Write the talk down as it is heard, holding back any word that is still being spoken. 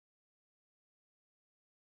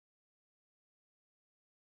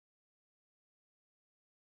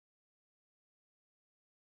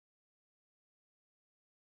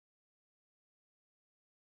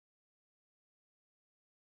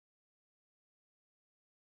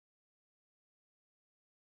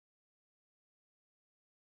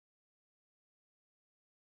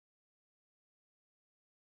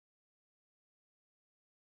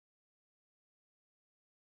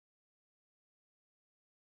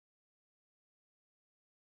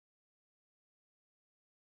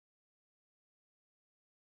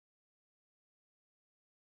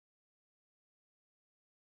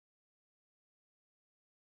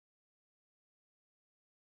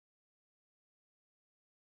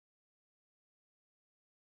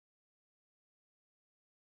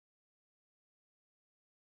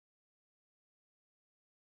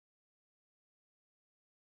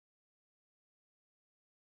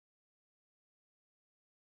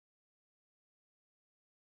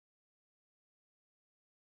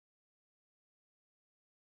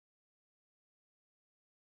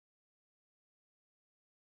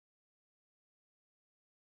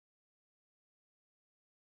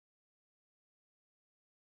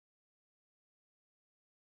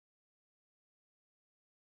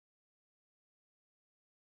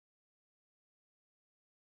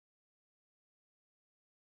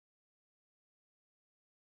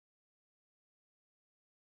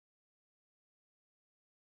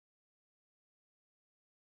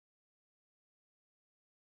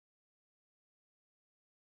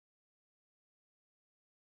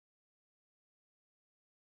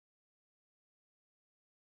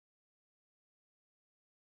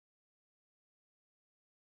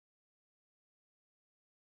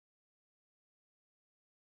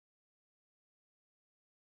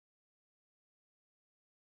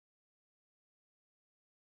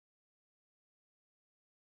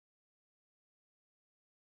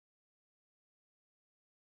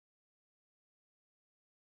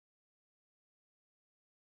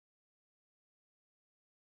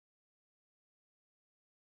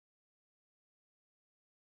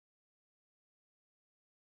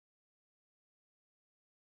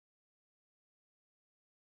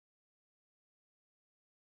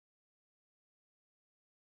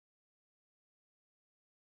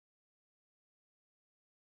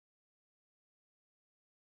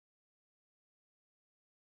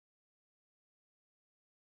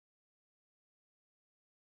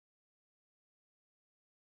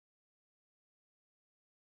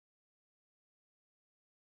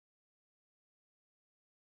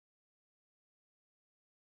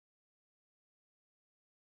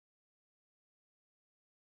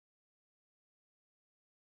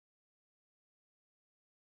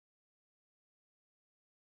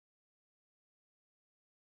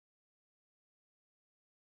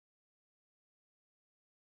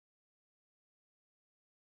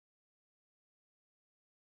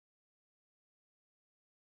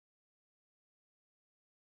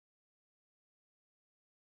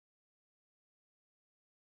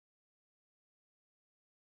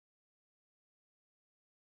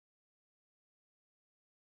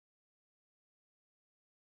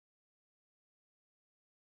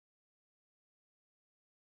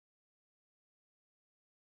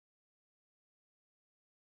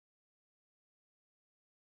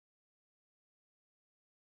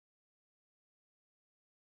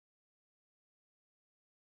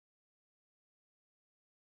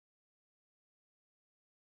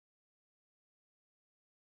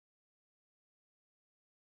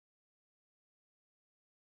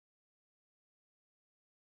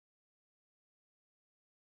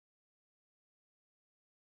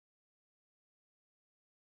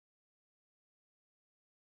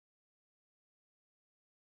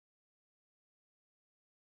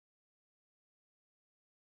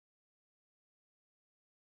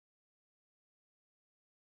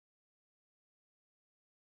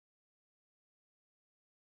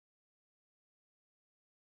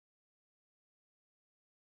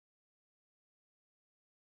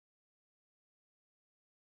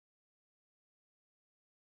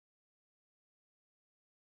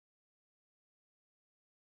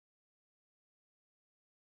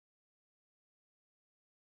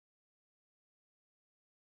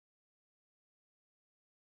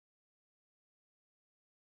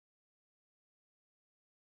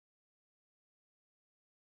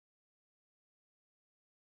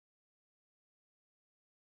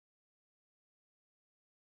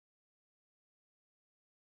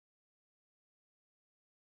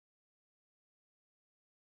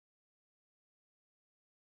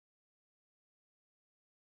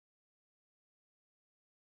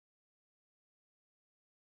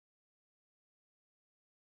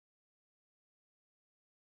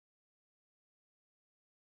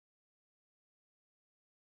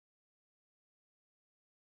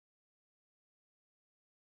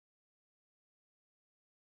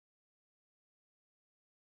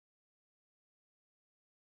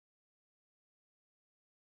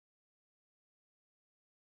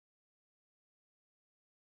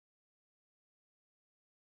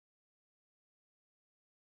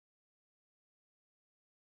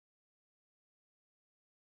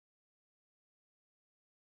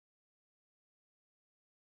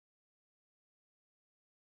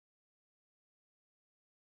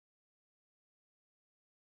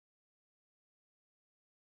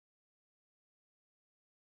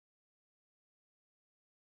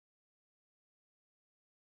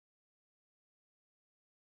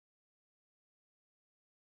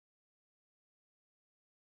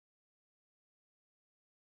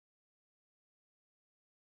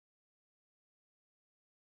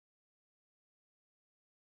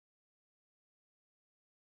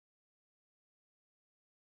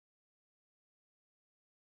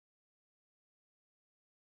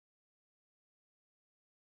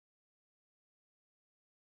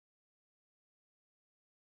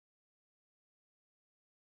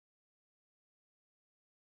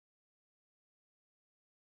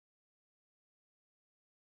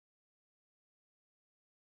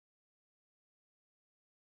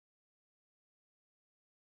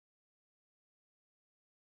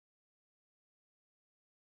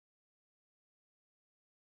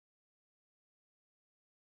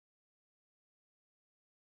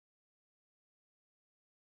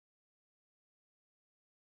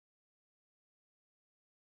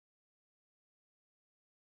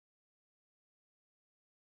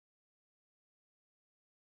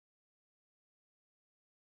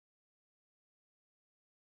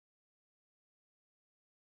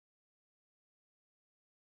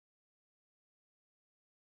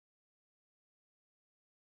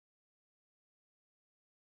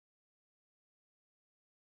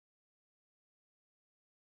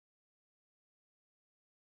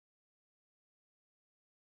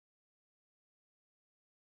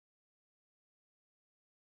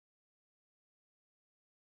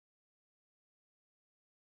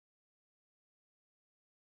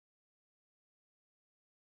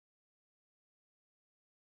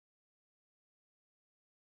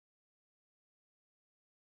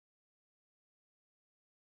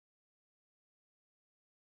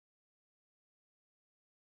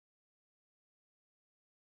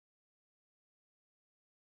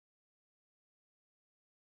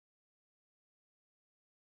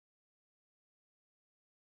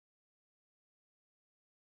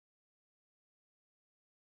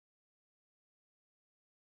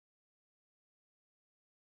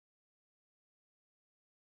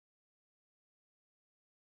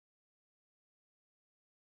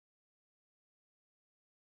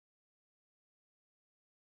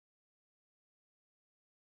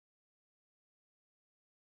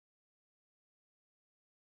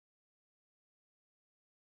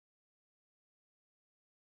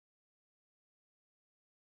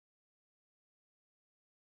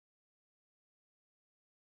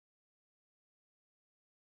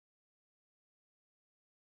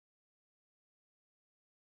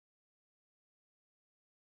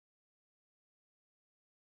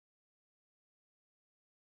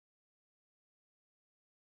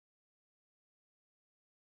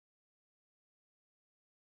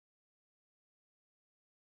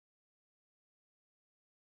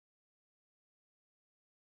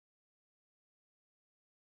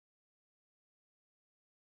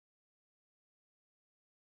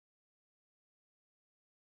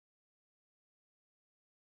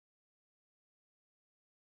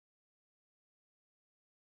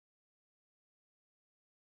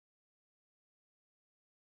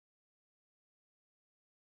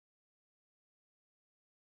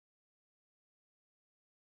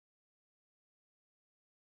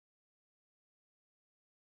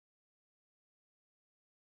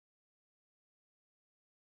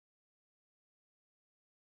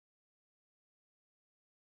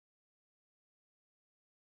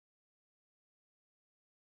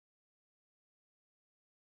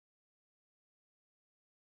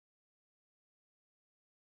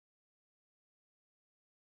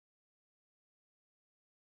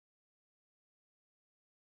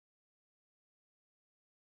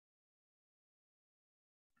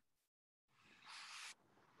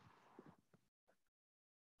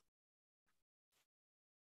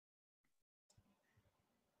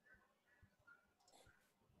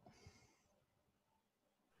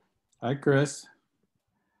Hi, Chris.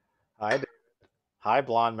 Hi, David. Hi,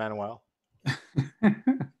 blonde Manuel.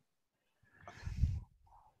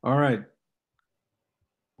 All right.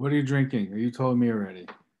 What are you drinking? You told me already.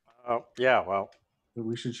 Oh, yeah. Well, But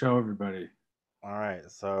we should show everybody. all right.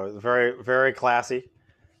 So it's very, very classy.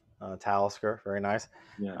 Talisker, very nice.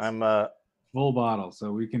 Yes. I'm Full bottle,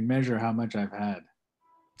 so we can measure how much I've had.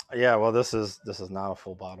 yeah. Well, this is not a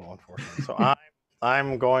full bottle, unfortunately. So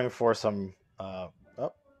I'm going for oh,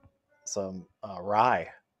 some rye,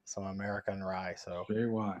 some American rye. So Very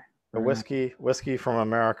why. a Very nice. whiskey from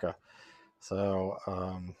America. So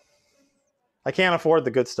I can't afford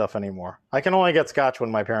the good stuff anymore. I can only get Scotch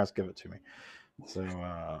when my parents give it to me. So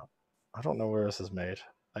I don't know where this is made.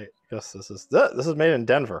 I guess this is made in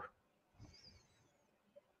Denver.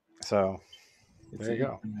 So It's there you a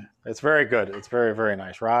go. It's very good. It's very, very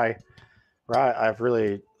nice. Rye. I've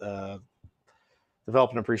really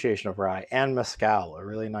developed an appreciation of rye and mezcal. A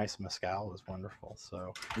really nice mezcal is wonderful.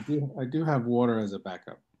 So I do have water as a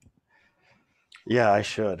backup. yeah, I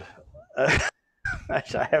should.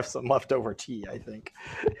 I have some leftover tea. I think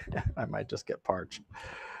I might just get parched.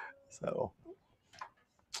 So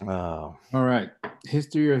uh, All right.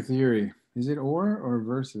 History or theory? Is it or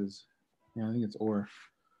versus? Yeah, I think it's or.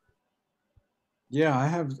 Yeah, I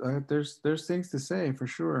have. There's things to say for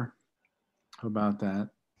sure about that.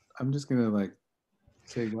 I'm just gonna like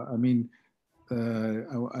say. I mean,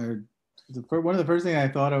 one of the first things I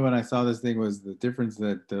thought of when I saw this thing was the difference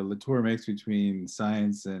that Latour makes between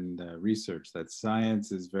science and research. That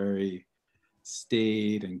science is very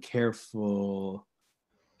staid and careful,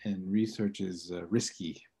 and research is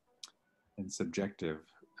risky and subjective.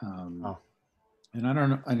 Um, oh, and I don't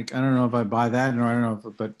know. I don't know if I buy that, or I don't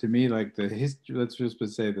know. But to me, like the history, let's just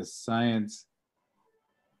say the science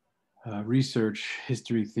research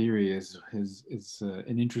history theory is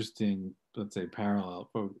an interesting, let's say, parallel,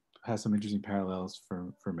 or has some interesting parallels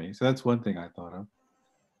for me. So that's one thing I thought of.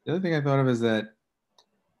 The other thing I thought of is that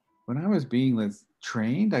when I was being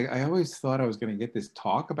trained, I always thought I was going to get this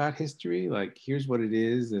talk about history, like here's what it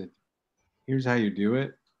is, and here's how you do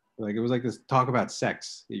it. Like it was like this talk about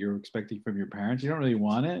sex that you're expecting from your parents. You don't really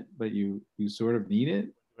want it, but you sort of need it.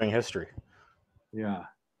 doing history. Yeah,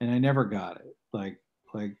 and I never got it. Like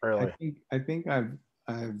Really. I think I've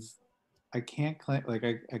I can't claim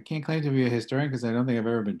I can't claim to be a historian because I don't think I've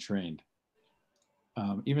ever been trained,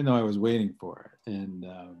 even though I was waiting for it. And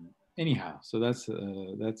anyhow, so that's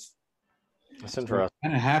It's so interesting. I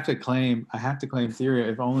kind of have to claim I have to claim theory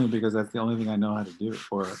if only because that's the only thing I know how to do it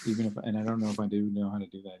for. Even if and I don't know if I do know how to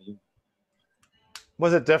do that either.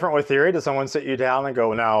 Was it different with theory? Did someone sit you down and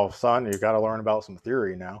go, "Now, son, you got to learn about some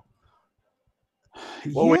theory now"?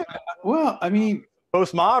 Well, we Yeah, well, I mean,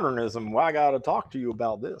 postmodernism. Well, I got to talk to you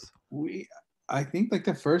about this. we I think like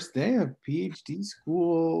the first day of PhD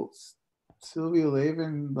school, Sylvia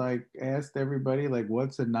Lavin like asked everybody like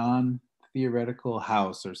what's a non-theoretical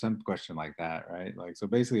house or some question like that, right? Like so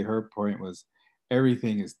basically her point was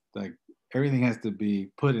everything is like everything has to be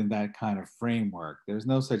put in that kind of framework. There's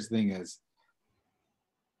no such thing as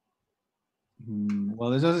well,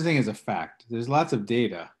 there's no such thing as a fact. There's lots of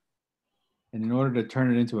data, and in order to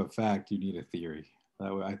turn it into a fact, you need a theory.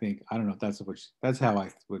 I think I don't know if that's how I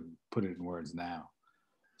would put it in words now.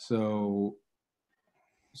 So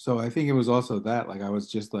I think it was also that like I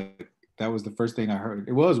was just like that was the first thing I heard.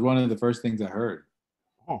 It was one of the first things I heard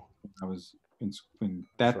Oh, when I was in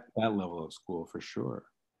that's right. that level of school for sure.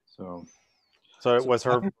 So So it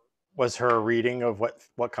so was her reading of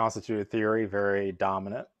what constituted theory very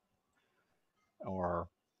dominant, or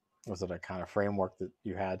was it a kind of framework that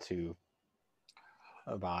you had to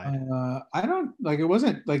abide? I don't like it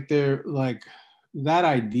wasn't like there like that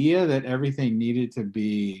idea that everything needed to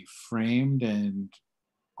be framed and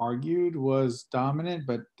argued was dominant,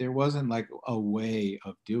 but there wasn't like a way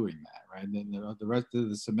of doing that, right? And then the rest of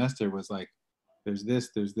the semester was like, there's this,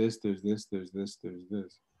 there's this, there's this, there's this, there's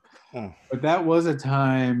this. Hmm. But that was a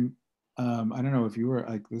time, I don't know if you were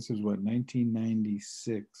like, this was what,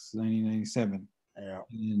 1996, 1997. Yeah,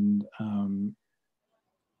 And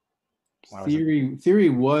I was in, theory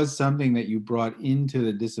was something that you brought into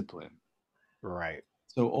the discipline. right.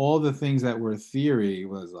 So all the things that were theory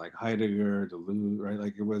was like Heidegger, Deleuze, right?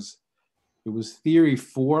 Like it was theory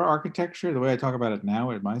for architecture. The way I talk about it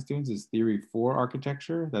now at my students is theory for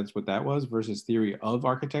architecture. That's what that was versus theory of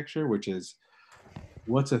architecture, which is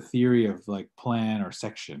what's a theory of like plan or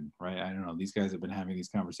section, right? I don't know. These guys have been having these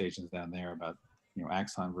conversations down there about,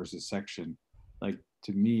 axon versus section. Like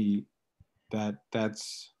to me,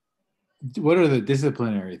 that's what are the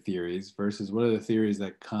disciplinary theories versus what are the theories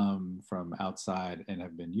that come from outside and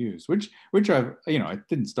have been used, which I've, it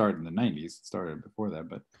didn't start in the 90s, it started before that,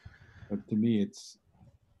 but But to me,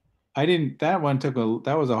 I didn't. That one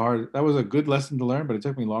that was a good lesson to learn, but it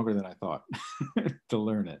took me longer than I thought to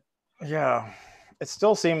learn it. Yeah, it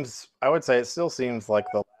still seems. I would say it still seems like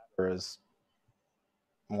the latter is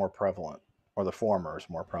more prevalent, or the former is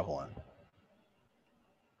more prevalent.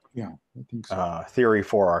 Yeah, I think so. Theory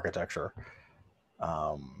for architecture.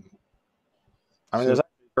 Um, I mean, there's So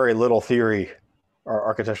actually very little theory or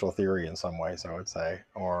architectural theory in some ways. I would say,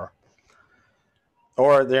 or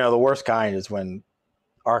the worst kind is when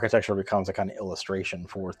architecture becomes a kind of illustration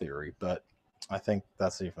for theory. But I think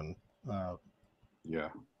that's even uh, yeah,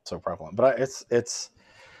 so prevalent. But it's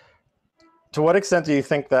to what extent do you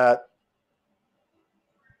think that?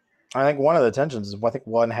 I think one of the tensions is I think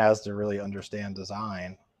one has to really understand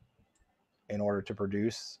design in order to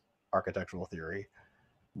produce architectural theory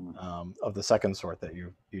mm, of the second sort that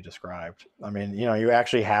you described. I mean, you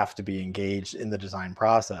actually have to be engaged in the design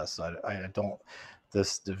process. I don't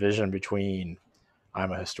this division between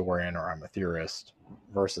I'm a historian or I'm a theorist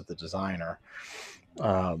versus the designer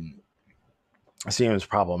um, seems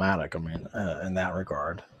problematic. I mean, in that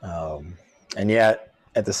regard, and yet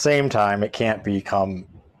at the same time, it can't become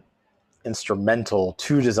instrumental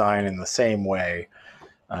to design in the same way.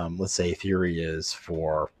 Let's say theory is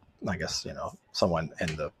for, I guess, someone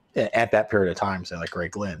at that period of time, say like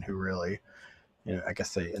Greg Lynn, who really, I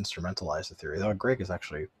guess they instrumentalized the theory. Though Greg is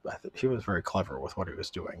actually, I think he was very clever with what he was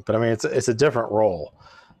doing. But I mean, it's a different role,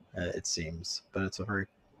 it seems. But it's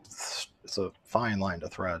a fine line to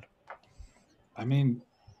thread. I mean,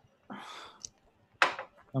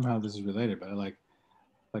 somehow this is related,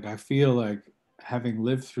 but I feel like having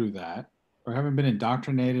lived through that, or having been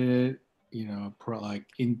indoctrinated, like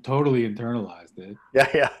totally internalized it, Yeah,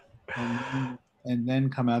 yeah, and then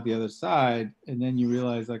come out the other side, and then you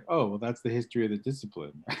realize like, oh, well, that's the history of the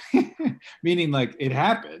discipline. Meaning like it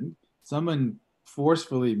happened, someone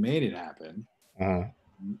forcefully made it happen, uh-huh.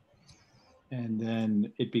 and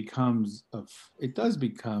then it does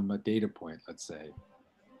become a data point, let's say.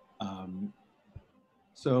 um,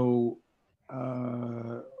 so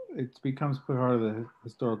it becomes part of the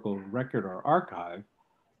historical record or archive,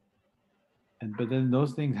 and but then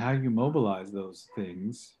those things, how you mobilize those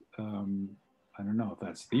things, I don't know if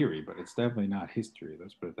that's theory, but it's definitely not history,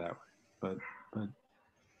 let's put it that way.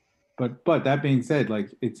 But but that being said, like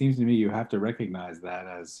it seems to me you have to recognize that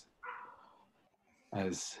as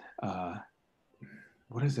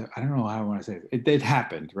what is it? I don't know how I want to say it. It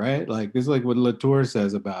happened, right? Like this is like what Latour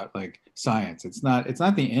says about like science. It's not the it's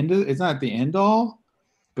not the end all,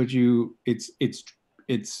 but it's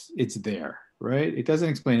there, right? It doesn't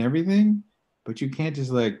explain everything, but you can't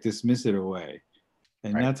just like dismiss it away.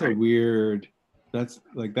 And Right. that's a weird that's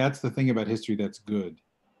the thing about history that's good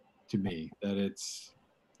to me, that it's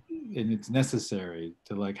necessary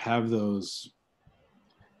to like have those,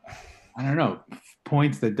 I don't know,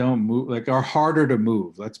 points that don't move, like are harder to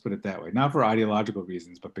move. Let's put it that way. Not for ideological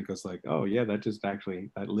reasons, but because like, oh yeah,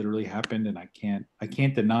 that literally happened, and I can't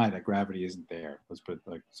deny that gravity isn't there. Let's put it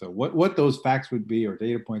like so. What those facts would be or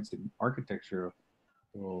data points in architecture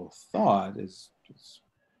or thought is just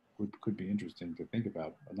could be interesting to think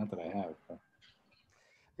about. Not that I have. But.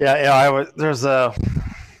 Yeah, yeah. I was there's a.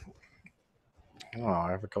 Oh,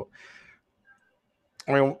 I have a couple.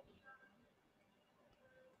 I mean,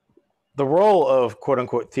 the role of quote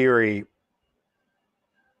unquote theory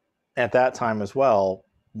at that time as well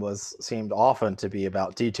seemed often to be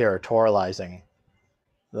about deterritorializing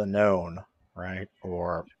the known, right,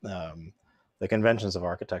 or the conventions of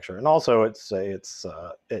architecture, and also it's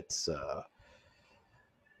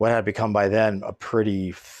what had become by then a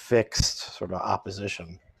pretty fixed sort of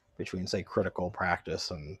opposition between, say, critical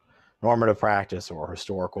practice and normative practice, or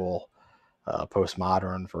historical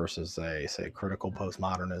postmodern versus say critical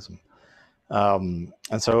postmodernism. And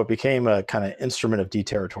so it became a kind of instrument of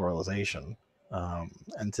deterritorialization.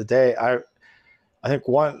 And today, I think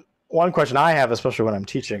one question I have, especially when I'm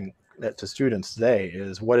teaching it to students today,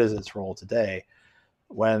 is what is its role today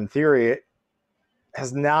when theory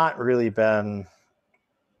has not really been.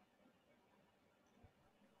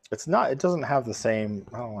 It doesn't have the same.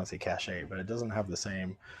 I don't want to say cachet, but it doesn't have the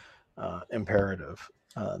same imperative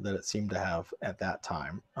that it seemed to have at that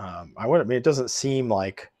time. I mean, it doesn't seem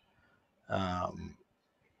like. Um,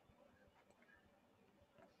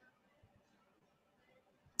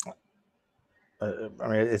 I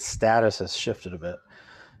mean, its status has shifted a bit.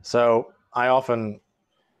 So I'm often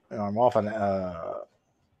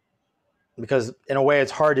because in a way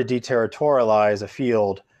it's hard to deterritorialize a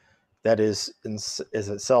field that is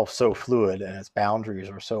itself so fluid and its boundaries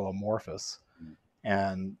are so amorphous.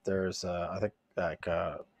 And there's I think like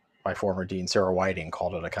my former dean Sarah Whiting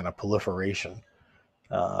called it a kind of proliferation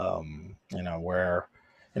Where,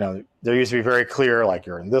 there used to be very clear, like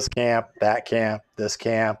you're in this camp, that camp, this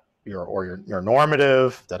camp, you're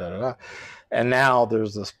normative, da da da da. And now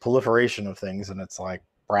there's this proliferation of things, and it's like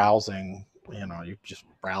browsing. You just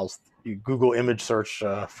browse, you Google image search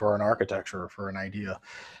for an architecture, for an idea,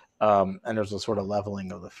 and there's a sort of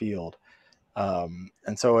leveling of the field.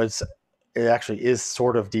 And so it actually is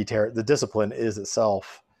sort of the discipline is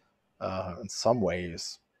itself in some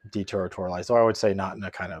ways deterritorialized. So I would say not in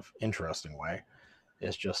a kind of interesting way.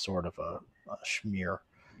 It's just sort of a schmear.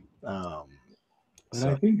 But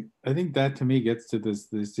I think that to me gets to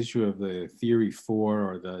this issue of the theory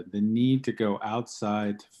for, or the need to go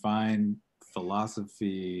outside to find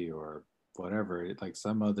philosophy or whatever, like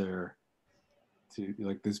some other, to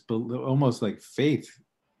like this almost like faith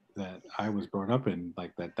that I was brought up in,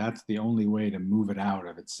 like that's the only way to move it out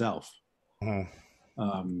of itself.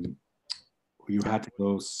 Um, you had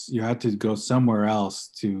to go somewhere else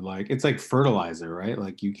to, like, it's like fertilizer, right?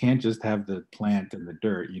 Like you can't just have the plant in the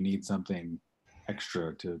dirt. You need something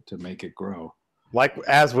extra to make it grow. Like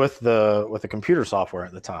as with the computer software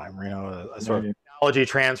at the time, a sort of technology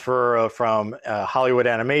transfer from Hollywood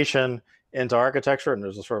animation into architecture, and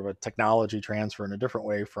there's a sort of a technology transfer in a different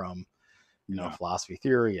way from philosophy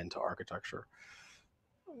theory into architecture.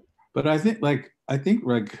 But I think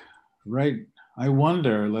right, I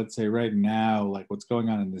wonder, let's say right now, like what's going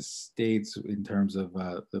on in the States in terms of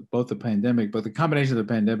both the pandemic, but the combination of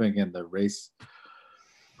the pandemic and the race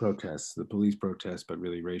protests, the police protests, but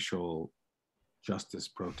really racial justice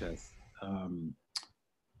protests.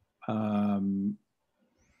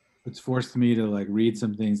 It's forced me to like read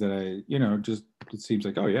some things that just, it seems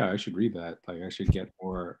like, oh yeah, I should read that. Like I should get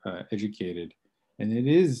more educated. And it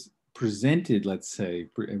is presented, let's say,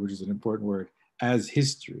 which is an important word, as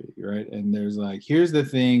history, right? And there's like, here's the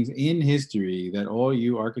things in history that all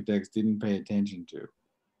you architects didn't pay attention to.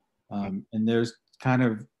 And there's kind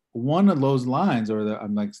of one of those lines,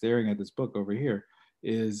 I'm like staring at this book over here,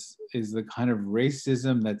 is the kind of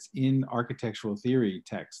racism that's in architectural theory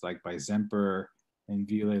texts, like by Zemper and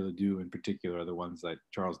Viollet-le-Duc in particular, are the ones that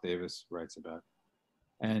Charles Davis writes about.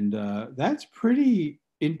 And that's pretty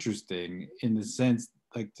interesting in the sense,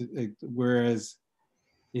 whereas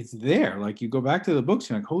it's there, like you go back to the books,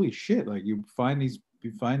 you're like, holy shit, like you find these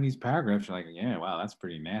paragraphs, you're like, yeah, wow, that's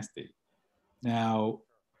pretty nasty. Now,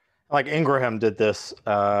 like Ingraham did this,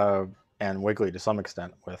 and Wigley to some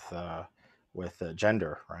extent with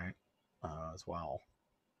gender, right, as well.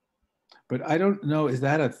 But I don't know, is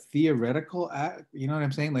that a theoretical act? You know what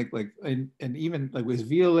I'm saying? And even like with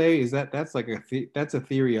Viollet, that's like that's a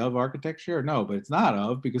theory of architecture? No, but it's not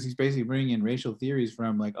of, because he's basically bringing in racial theories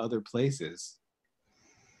from like other places.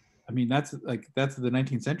 I mean, that's the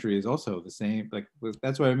 19th century is also the same. Like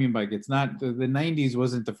that's what I mean by, it's not the 90s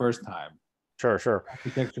wasn't the first time. Sure.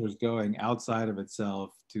 Architecture was going outside of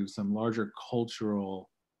itself to some larger cultural.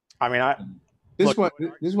 I mean, this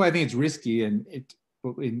is why I think it's risky, and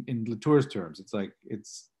in Latour's terms, it's like,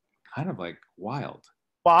 it's kind of like wild.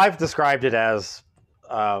 Well, I've described it as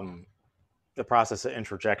the process of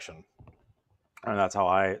introjection, and that's how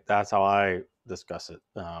I discuss it.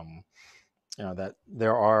 That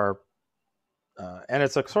there are, and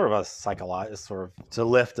it's a sort of a psychological, sort of to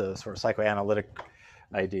lift a sort of psychoanalytic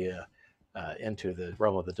idea into the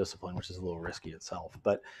realm of the discipline, which is a little risky itself,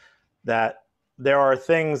 but that there are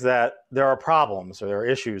things, that there are problems or there are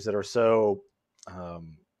issues that are so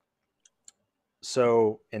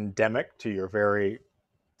endemic to your very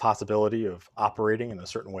possibility of operating in a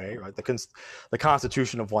certain way, right? The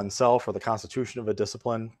constitution of oneself, or the constitution of a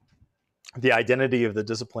discipline, the identity of the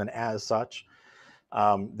discipline as such.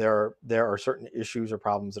 There are certain issues or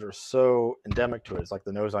problems that are so endemic to it. It's like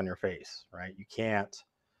the nose on your face, right? You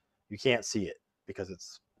can't see it because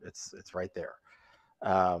it's right there.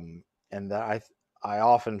 And that I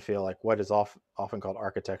often feel like what is often called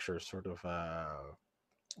architecture is sort of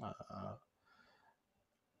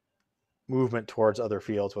movement towards other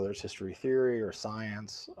fields, whether it's history theory or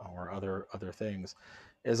science or other things,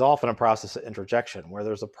 is often a process of introjection, where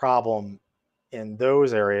there's a problem in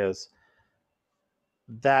those areas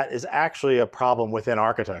that is actually a problem within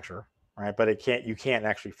architecture, right? But you can't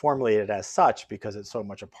actually formulate it as such because it's so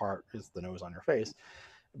much a part, is the nose on your face.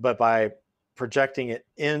 But by projecting it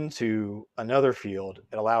into another field,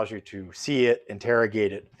 it allows you to see it,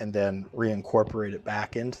 interrogate it, and then reincorporate it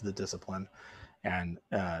back into the discipline and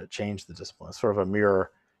change the discipline. It's sort of a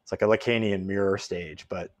mirror. It's like a Lacanian mirror stage,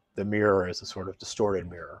 but the mirror is a sort of distorted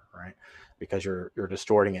mirror, right? Because you're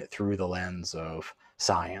distorting it through the lens of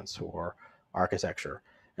science or architecture.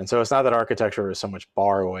 And so it's not that architecture is so much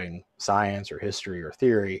borrowing science or history or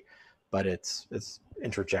theory, but it's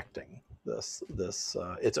interjecting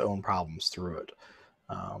its own problems through it,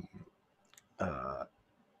 um, uh,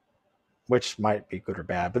 which might be good or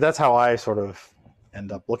bad. But that's how I sort of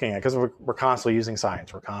end up looking at it, because we're constantly using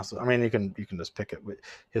science. We're constantly. I mean, you can just pick it.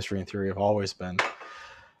 History and theory have always been,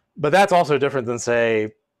 but that's also different than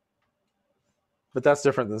say. But that's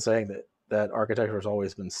different than saying that architecture has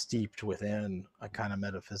always been steeped within a kind of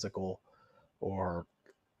metaphysical or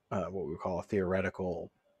what we call a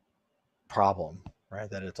theoretical problem, right?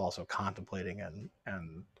 That it's also contemplating and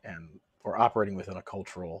or operating within a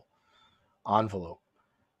cultural envelope,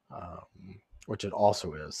 which it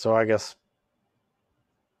also is. So I guess,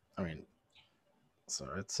 I mean, so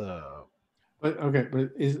it's But okay, but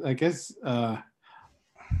is I guess like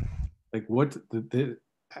what the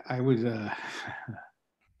I would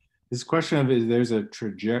this question of is there's a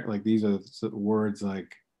trajectory, like these are words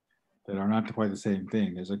like that are not quite the same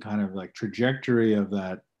thing. There's a kind of like trajectory of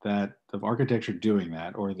that of architecture doing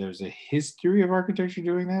that, or there's a history of architecture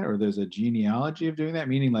doing that, or there's a genealogy of doing that.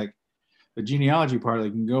 Meaning like the genealogy part,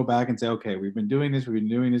 like you can go back and say, okay, we've been doing this, we've been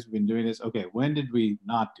doing this, we've been doing this. Okay, when did we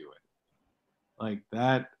not do it? Like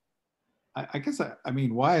that. I guess I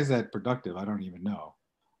mean, why is that productive? I don't even know.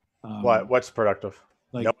 what's productive.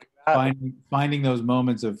 No, Like finding those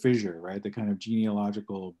moments of fissure, right? The kind of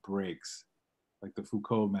genealogical breaks, like the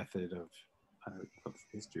Foucault method of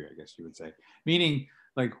history, I guess you would say. Meaning,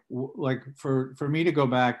 like for me to go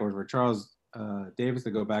back, or for Charles Davis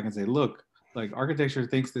to go back and say, look, like architecture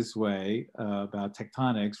thinks this way about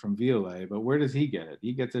tectonics from Viollet, but where does he get it?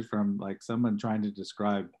 He gets it from like someone trying to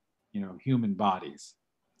describe, human bodies.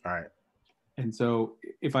 all right. And so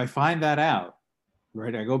if I find that out,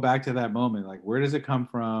 right, I go back to that moment, like where does it come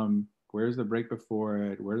from? Where's the break before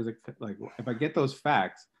it? Where does it, like, if I get those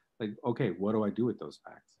facts, like, okay, what do I do with those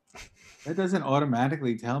facts? That doesn't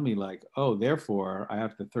automatically tell me like, oh, therefore I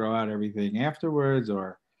have to throw out everything afterwards,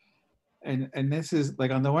 or and this is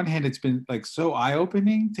like, on the one hand, it's been like so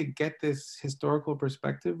eye-opening to get this historical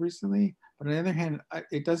perspective recently, but on the other hand,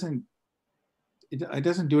 it doesn't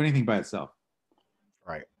do anything by itself.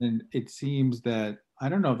 Right. And it seems that, I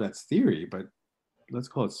don't know if that's theory, but let's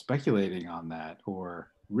call it speculating on that,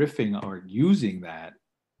 or riffing, or using that.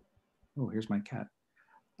 Oh, here's my cat.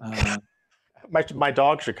 Uh, My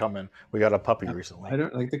dog should come in. We got a puppy recently. I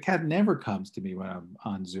don't like, the cat never comes to me when I'm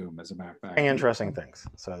on Zoom, as a matter of fact. Interesting things.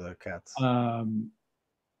 So the cats. Um,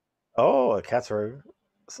 Oh, the cats are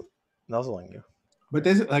nuzzling you. but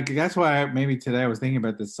this, like, that's why maybe today I was thinking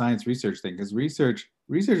about the science research thing, because research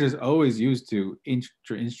is always used to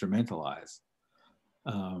instrumentalize.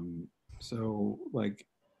 Um, so like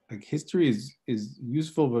history is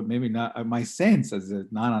useful, but maybe not. My sense is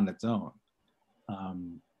it's not on its own.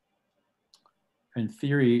 Um, and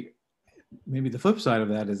theory, maybe the flip side of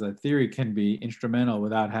that is that theory can be instrumental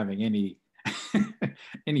without having any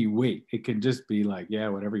any weight. It can just be like, yeah,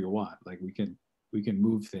 whatever you want. Like we can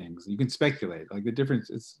move things. You can speculate. Like the difference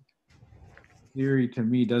is, theory to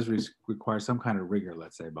me does require some kind of rigor,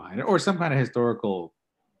 let's say, behind it, or some kind of historical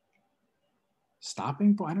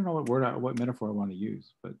stopping point. I don't know what metaphor I want to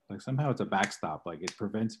use, but like somehow it's a backstop. Like it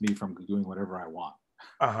prevents me from doing whatever I want.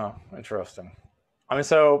 Interesting. I mean,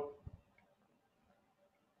 so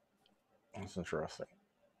that's interesting.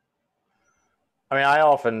 I mean, I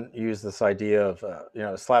often use this idea of,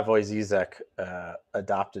 Slavoj Zizek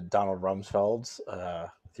adopted Donald Rumsfeld's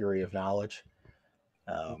theory of knowledge,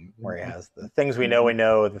 where he has the things we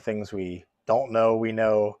know, the things we don't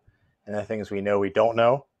know, and the things we don't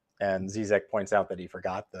know. And Zizek points out that he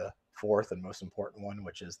forgot the fourth and most important one,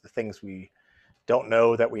 which is the things we don't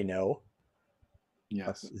know that we know.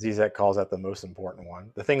 Yes. Zizek calls that the most important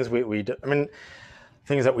one. The things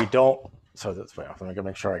things that we don't. So that's wait, let me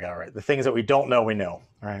make sure I got it right. The things that we don't know, we know,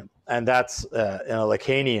 right? And that's in a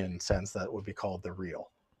Lacanian sense, that would be called the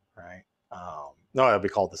real, right? No, it would be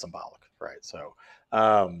called the symbolic, right? So,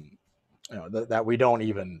 that we don't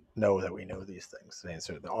even know that we know these things. And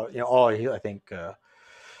so, I think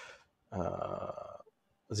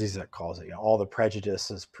Zizek calls it, all the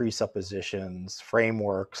prejudices, presuppositions,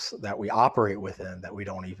 frameworks that we operate within that we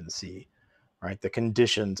don't even see, right? The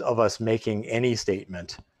conditions of us making any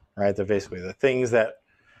statement, right? They're basically the things that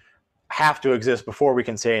have to exist before we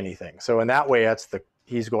can say anything. So in that way,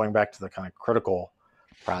 he's going back to the kind of critical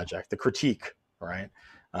project, the critique, right?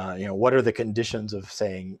 What are the conditions of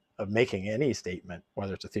making any statement,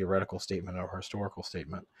 whether it's a theoretical statement or a historical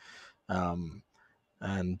statement? And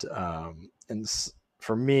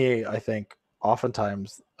for me, I think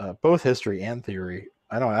oftentimes both history and theory,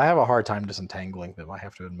 I have a hard time disentangling them, I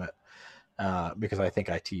have to admit, because I think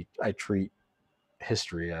I treat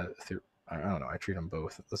history, I don't know, I treat them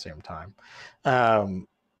both at the same time.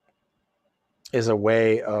 is a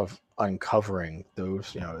way of uncovering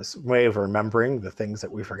those, it's a way of remembering the things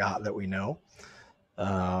that we forgot that we know,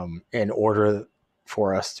 in order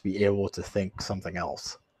for us to be able to think something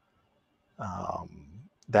else.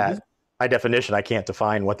 That, by definition, I can't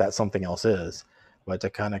define what that something else is, but to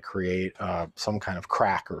kind of create some kind of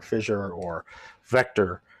crack or fissure or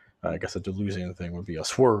vector, I guess a delusion thing would be a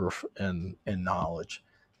swerve in knowledge,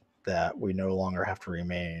 that we no longer have to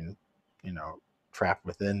remain, trapped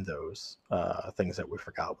within those things that we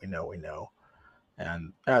forgot we know.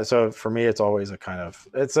 And so for me, it's always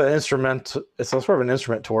it's an instrument. It's a sort of an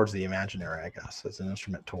instrument towards the imaginary, I guess. It's an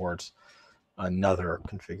instrument towards another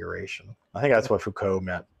configuration. I think that's what Foucault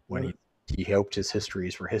meant when he hoped his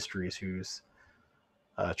histories were histories whose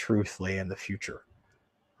truth lay in the future,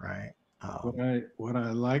 right? What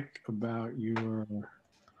I like about your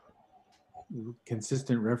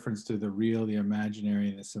consistent reference to the real, the imaginary,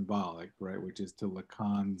 and the symbolic, right, which is to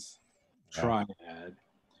Lacan's triad,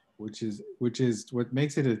 which is what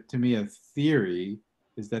makes it to me a theory,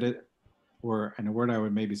 is that it, or and a word I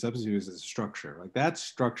would maybe substitute is a structure. Like that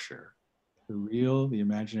structure, the real, the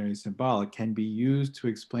imaginary, symbolic, can be used to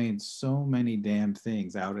explain so many damn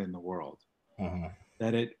things out in the world.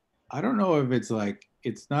 That I don't know if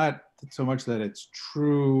it's not so much that it's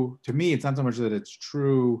true. To me, it's not so much that it's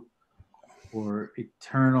true or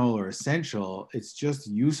eternal or essential. It's just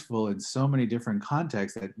useful in so many different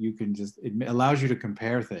contexts that it allows you to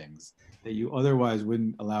compare things that you otherwise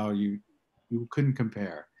wouldn't you couldn't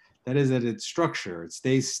compare. That is, that its structure, it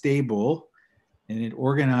stays stable and it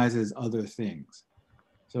organizes other things.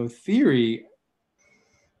 So theory,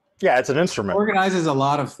 it's an instrument, organizes a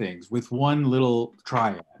lot of things with one little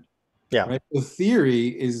triad. Right. So theory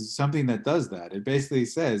is something that does that. It basically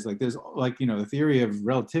says there's the theory of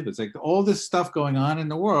relativity. It's like all this stuff going on in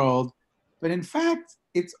the world, but in fact,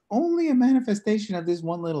 it's only a manifestation of this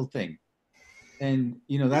one little thing. And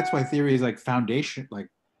that's why theory is foundation.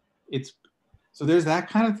 So there's that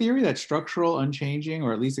kind of theory that's structural, unchanging,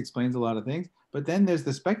 or at least explains a lot of things. But then there's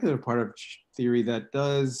the speculative part of theory that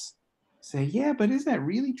does say, yeah, but is that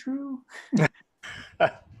really true?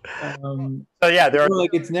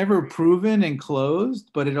 It's never proven and closed,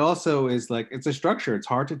 but it also is it's a structure. It's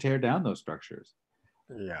hard to tear down those structures.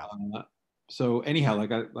 So anyhow,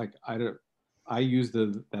 I use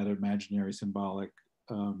that imaginary, symbolic,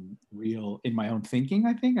 real in my own thinking.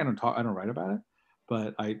 I think I don't write about it,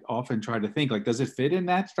 but I often try to think does it fit in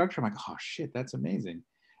that structure? I'm like, oh shit, that's amazing.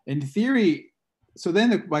 In theory, so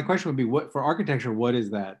then my question would be, what for architecture? What is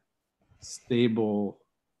that stable?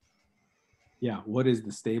 Yeah, what is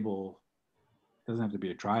the stable? It doesn't have to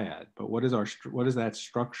be a triad, but what is that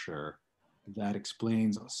structure that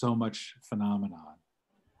explains so much phenomenon?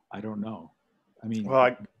 I don't know. I mean,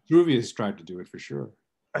 Vitruvius tried to do it for sure.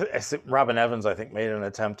 Robin Evans, I think, made an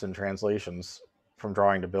attempt in translations from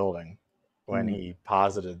drawing to building when he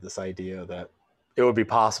posited this idea that it would be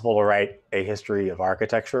possible to write a history of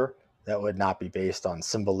architecture that would not be based on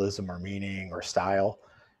symbolism or meaning or style,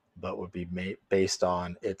 but would be based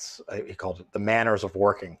on he called it the manners of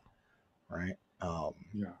working, right?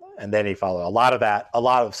 And then he followed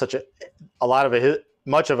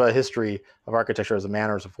much of a history of architecture as the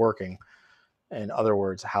manners of working. In other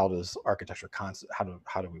words, how does architecture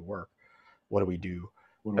how do we work? What do we do?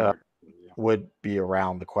 Would be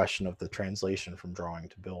around the question of the translation from drawing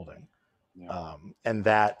to building. And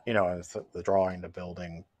that, the drawing to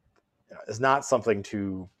building is not something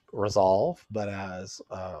to resolve, but as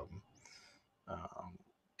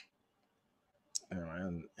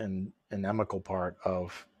an inimical part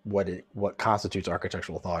of what constitutes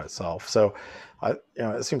architectural thought itself. So,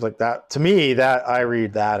 it seems like that to me, that I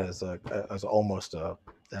read that as almost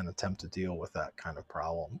an attempt to deal with that kind of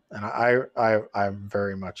problem. And I'm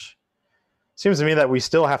very much, seems to me that we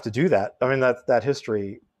still have to do that. I mean, that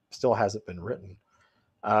history still hasn't been written.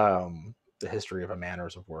 The history of a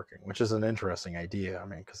manners of working, which is an interesting idea. I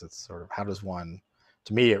mean, because it's sort of how does one,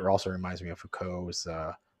 to me, it also reminds me of Foucault's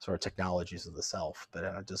sort of technologies of the self, but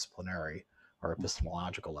at a disciplinary or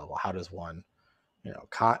epistemological level. How does one,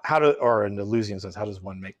 or in the Deleuzian sense, how does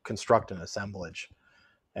one construct an assemblage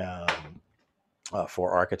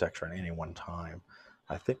for architecture at any one time?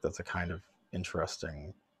 I think that's a kind of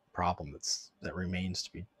interesting problem that remains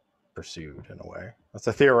to be pursued in a way. That's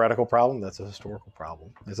a theoretical problem. That's a historical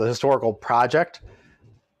problem. It's a historical project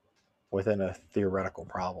within a theoretical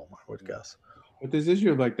problem, I would guess. But this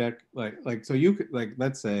issue of that, so you could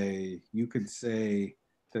let's say you could say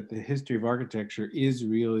that the history of architecture is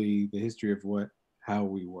really the history of how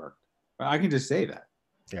we work. But I can just say that.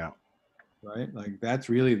 Yeah. Right. That's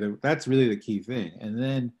really the key thing. And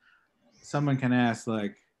then someone can ask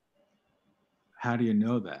how do you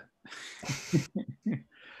know that?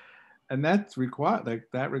 And that's required, like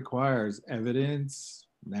that requires evidence,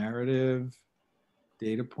 narrative,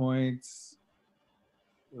 data points,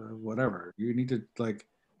 whatever. You need to like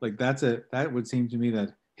that would seem to me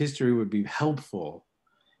that history would be helpful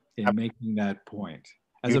in making that point,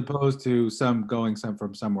 as opposed to some going some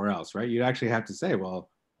from somewhere else, right? You actually have to say, well,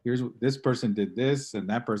 here's this person did this and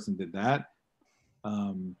that person did that.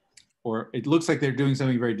 Or it looks like they're doing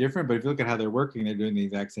something very different, but if you look at how they're working, they're doing the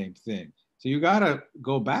exact same thing. So you gotta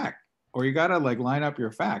go back, or you gotta like line up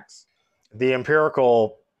your facts. The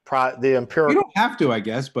empirical, You don't have to, I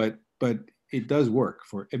guess, but it does work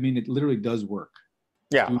for. I mean, it literally does work.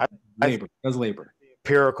 Yeah, Labor does labor.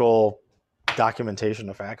 Empirical documentation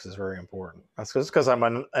of facts is very important. That's just because I'm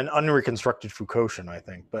an unreconstructed Foucaultian, I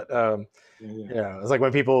think. But yeah, it's like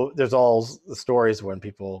when people, there's all the stories when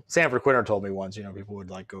people, Sanford Quinter told me once, you know, people would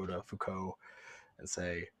like go to Foucault and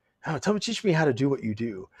say, oh, teach me how to do what you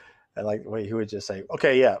do. And like he would just say,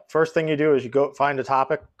 okay, yeah, first thing you do is you go find a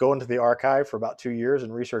topic, go into the archive for about 2 years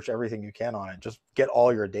and research everything you can on it. Just get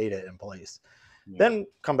all your data in place. Yeah. Then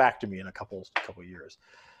come back to me in a couple years.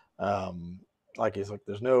 Like he's like,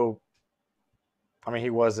 there's no, I mean, he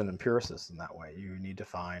was an empiricist in that way. You need to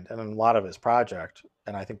find, and in a lot of his project,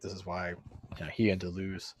 and I think this is why he and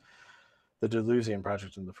Deleuze, the Deleuzian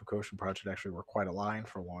project and the Foucaultian project actually were quite aligned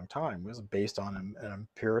for a long time. It was based on an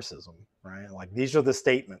empiricism, right? Like these are the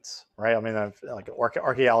statements, right? I mean, like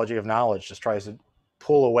archaeology of knowledge just tries to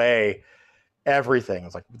pull away everything.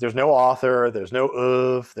 It's like there's no author, there's no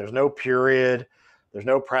of, there's no period, there's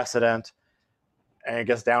no precedent. And it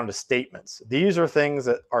gets down to statements. These are things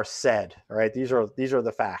that are said, right? These are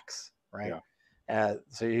the facts, right? Yeah.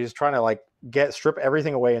 So he's trying to like strip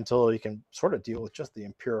everything away until you can sort of deal with just the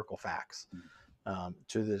empirical facts,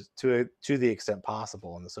 to the extent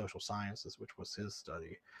possible in the social sciences, which was his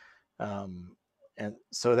study, and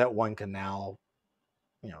so that one can now,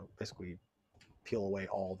 basically peel away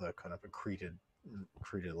all the kind of accreted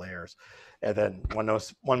layers, and then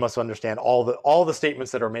one must understand all the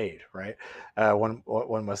statements that are made, right?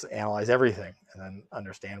 One must analyze everything and then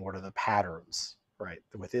understand what are the patterns, right,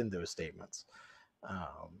 within those statements.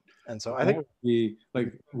 And so I think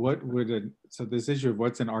like what would so this issue of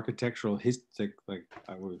what's an architectural history, like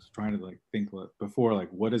I was trying to like think before, like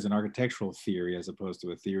what is an architectural theory as opposed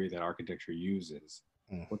to a theory that architecture uses.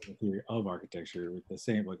 What's the theory of architecture? With the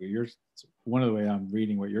same, like one of the way I'm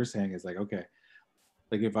reading what you're saying is like, okay,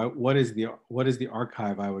 like what is the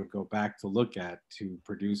archive I would go back to look at to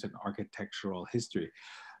produce an architectural history?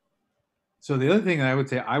 So the other thing that I would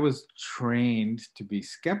say I was trained to be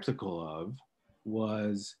skeptical of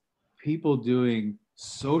was people doing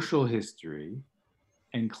social history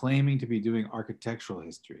and claiming to be doing architectural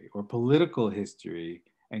history, or political history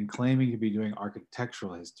and claiming to be doing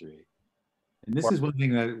architectural history. And this is one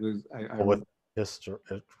thing that was with history,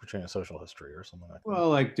 between social history or something like that. Well,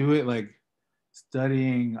 like do it like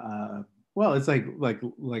studying. Well, it's like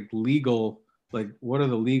legal. Like what are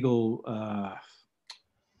the legal?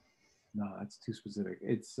 No, that's too specific.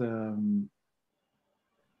 It's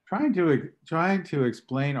trying to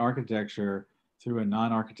explain architecture through a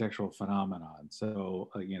non-architectural phenomenon. So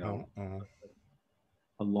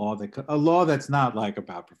a law that's not like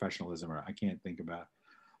about professionalism, or I can't think about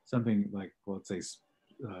something like, well, let's say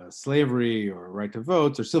slavery or right to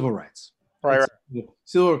votes or civil rights. Right.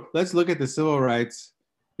 Let's look at the civil rights,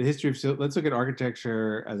 the history of. Let's look at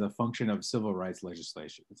architecture as a function of civil rights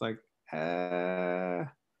legislation. It's like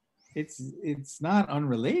it's not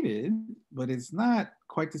unrelated, but it's not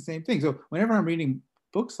quite the same thing. So whenever I'm reading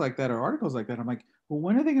books like that or articles like that, I'm like, well,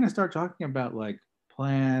 when are they going to start talking about like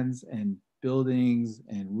plans and buildings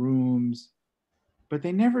and rooms? But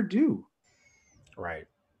they never do. Right.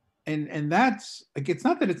 And that's like, it's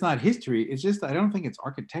not that it's not history. It's just I don't think it's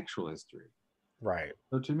architectural history. Right.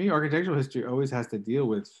 So to me, architectural history always has to deal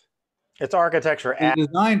with it's architecture. The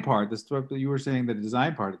design part. The stuff that you were saying, the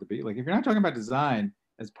design part of the beat. Like if you're not talking about design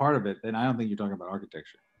as part of it, then I don't think you're talking about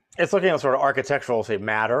architecture. It's looking at sort of architectural, say,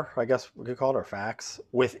 matter, I guess we could call it, or facts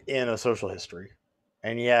within a social history,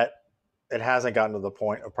 and yet it hasn't gotten to the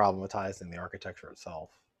point of problematizing the architecture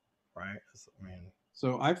itself, right? I mean,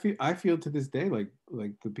 so I feel to this day like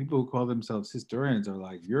the people who call themselves historians are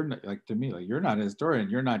like, you're not, like, to me, like, you're not a historian.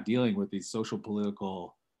 You're not dealing with these social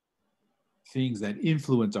political things that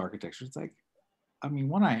influence architecture. It's like, I mean,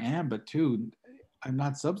 one, I am, but two, I'm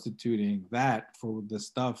not substituting that for the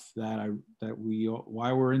stuff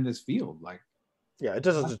why we're in this field. Like, yeah, it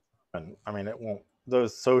doesn't. I mean, it won't.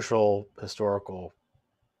 Those social historical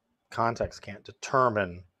contexts can't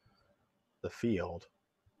determine the field.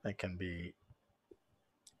 It can be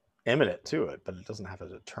imminent to it, but it doesn't have to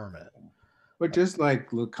determine it. But just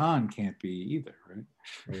like Lacan can't be either, right?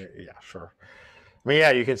 Yeah, sure. I mean,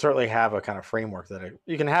 yeah, you can certainly have a kind of framework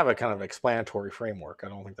you can have a kind of explanatory framework. I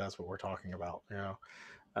don't think that's what we're talking about.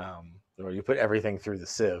 Or you put everything through the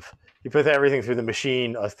sieve. You put everything through the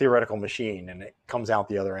machine, a theoretical machine, and it comes out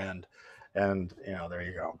the other end. And there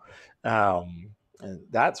you go. And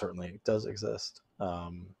that certainly does exist.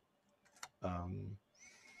 So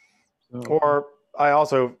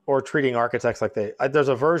Or treating architects like there's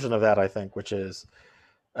a version of that, I think, which is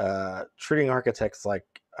treating architects like,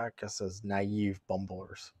 I guess, as naive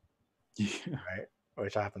bumblers, yeah, right?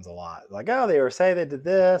 Which happens a lot. Like, oh, they did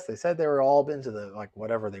this. They said they were all into the, like,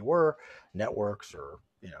 whatever they were, networks or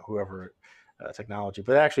whoever, technology,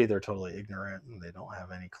 but actually they're totally ignorant and they don't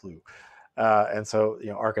have any clue. And so,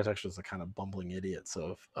 architecture is the kind of bumbling idiots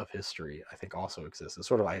of history, I think, also exists. It's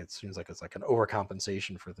sort of like, it seems like it's like an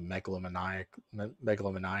overcompensation for the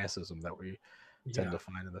megalomaniacism that we tend yeah. to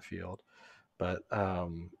find in the field. But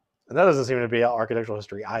and that doesn't seem to be architectural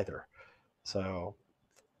history either. So,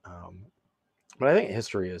 but I think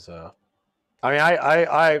history is I mean,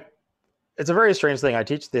 it's a very strange thing. I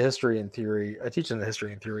teach the history and theory. I teach in the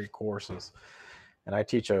history and theory courses, and I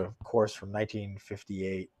teach a course from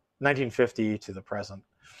 1950 to the present.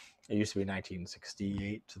 It used to be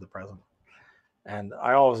 1968 to the present. And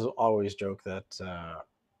I always joke that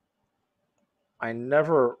I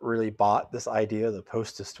never really bought this idea of the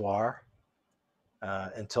post-histoire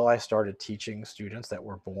until I started teaching students that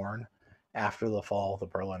were born after the fall of the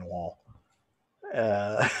Berlin Wall.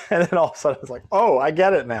 And then all of a sudden it's like, oh, I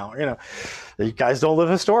get it now. You guys don't live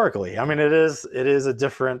historically. I mean, it is a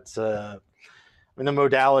different. I mean, the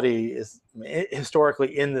modality is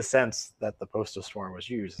historically, in the sense that the post-histoire was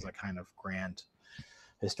used as a kind of grand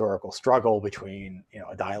historical struggle between,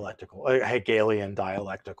 a Hegelian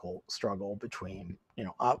dialectical struggle between,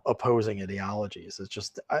 opposing ideologies. It's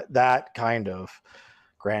just that kind of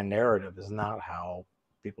grand narrative is not how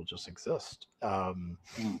people just exist. It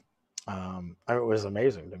was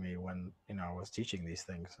amazing to me when I was teaching these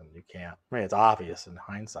things, and you can't. I mean, it's obvious in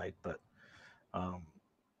hindsight, but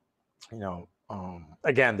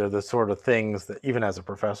again, they're the sort of things that even as a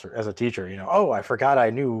professor, as a teacher, oh, I forgot I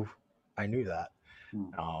knew that,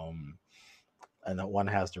 and that one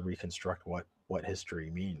has to reconstruct what history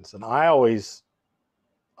means. And I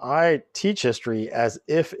teach history as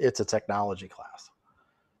if it's a technology class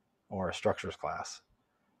or a structures class.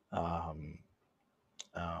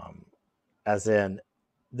 As in,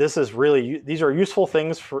 these are useful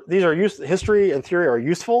things history and theory are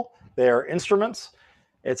useful. They are instruments.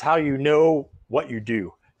 It's how you know what you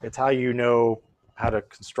do. It's how you know how to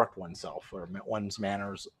construct oneself, or one's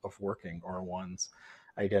manners of working, or one's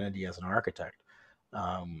identity as an architect.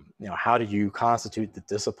 How do you constitute the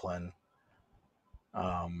discipline?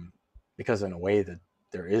 Because in a way that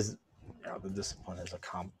there is, the discipline is the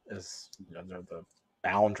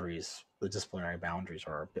boundaries, the disciplinary boundaries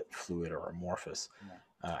are a bit fluid or amorphous.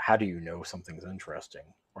 How do you know something's interesting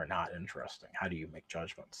or not interesting? How do you make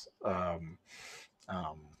judgments?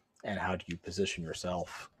 And how do you position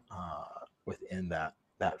yourself within that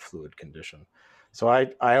fluid condition? So I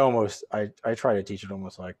try to teach it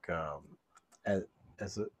almost like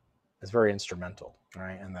as very instrumental,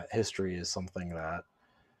 right? And that history is something that,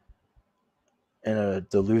 in a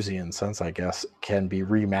Deleuzian sense, I guess, can be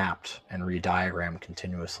remapped and rediagrammed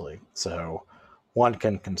continuously. So one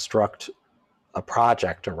can construct a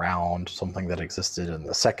project around something that existed in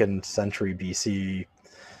the 2nd century BC,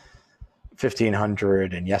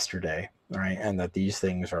 1500, and yesterday, right? And that these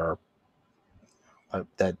things are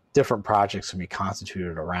that different projects can be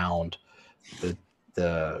constituted around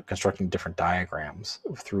the constructing different diagrams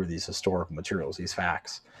through these historical materials, these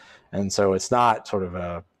facts. And so it's not sort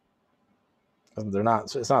of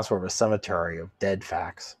it's not sort of a cemetery of dead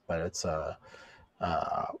facts, but it's well,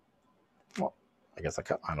 I guess I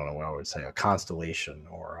don't know what I would say, a constellation,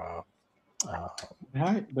 or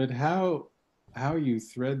How you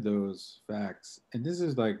thread those facts, and this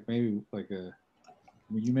is like maybe like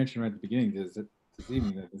when you mentioned right at the beginning this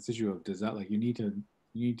evening, that this issue of design, like you need to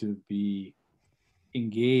be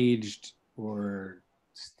engaged or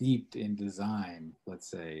steeped in design, let's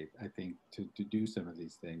say, I think, to do some of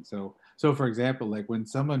these things. So for example, like when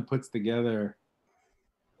someone puts together,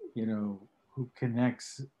 who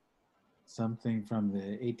connects something from the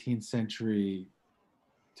 18th century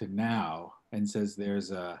to now and says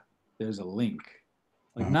there's a link,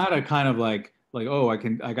 like not a kind of like, oh,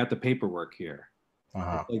 I got the paperwork here.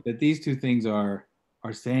 uh-huh. Like that these two things are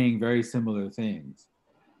saying very similar things.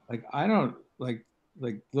 Like I don't like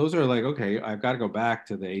those are like, okay, I've got to go back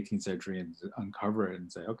to the 18th century and uncover it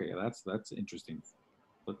and say, okay, that's interesting.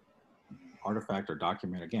 But artifact or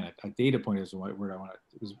document. Again, a data point is the word I want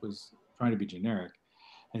to was trying to be generic,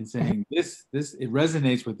 and saying this it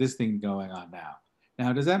resonates with this thing going on now.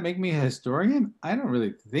 Now, does that make me a historian? I don't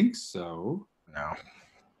really think so. No.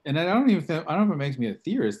 And I don't even think, I don't know if it makes me a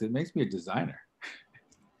theorist. It makes me a designer.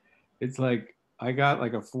 It's like I got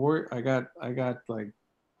like I got like,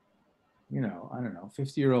 you know, I don't know,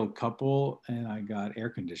 50-year-old couple, and I got air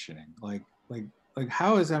conditioning. Like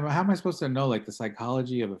how am I supposed to know like the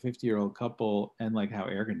psychology of a 50-year-old couple and like how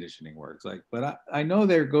air conditioning works? Like, but I know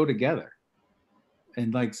they go together.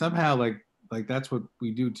 And like somehow like that's what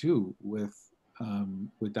we do too with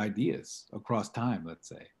ideas across time, let's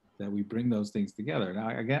say, that we bring those things together. Now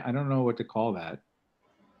again, I don't know what to call that.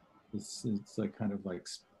 It's like kind of like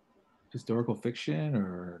historical fiction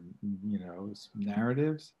or, you know,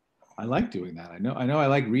 narratives. I like doing that. I know I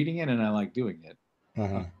like reading it and I like doing it.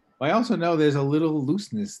 Uh-huh. But I also know there's a little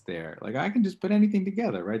looseness there. Like I can just put anything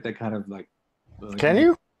together, right? That kind of like Can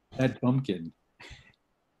you? that pumpkin.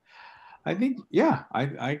 I think, yeah,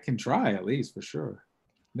 I can try at least for sure.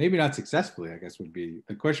 Maybe not successfully, I guess would be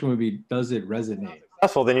the question would be, does it resonate?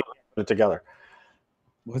 Successful, then you can put it together.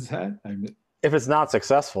 What's that? If it's not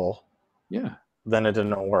successful, Yeah. then it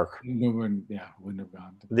didn't work. Wouldn't have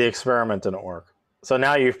gone. The experiment didn't work. So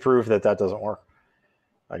now you've proved that doesn't work,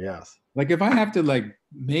 I guess. Like if I have to like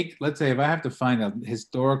let's say if I have to find a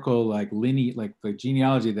historical like lineage, like the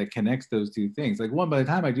genealogy that connects those two things, like one, by the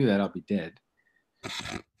time I do that, I'll be dead.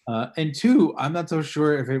 And two, I'm not so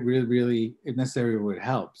sure if it really if necessarily would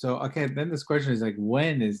help. So okay, then this question is like,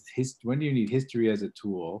 when do you need history as a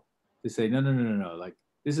tool to say no, like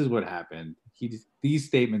this is what happened. These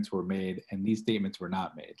statements were made and these statements were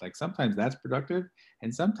not made. Like sometimes that's productive,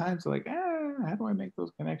 and sometimes like, how do I make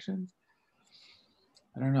those connections?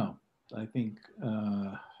 I don't know. I think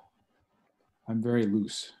I'm very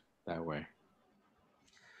loose that way.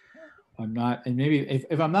 I'm not, and maybe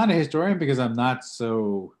if I'm not a historian, because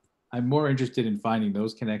I'm more interested in finding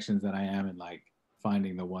those connections than I am in like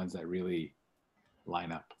finding the ones that really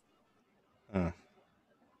line up.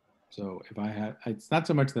 So if I have, it's not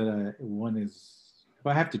so much that if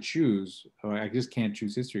I have to choose, I just can't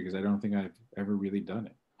choose history because I don't think I've ever really done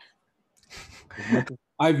it.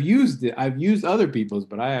 I've used it. I've used other people's,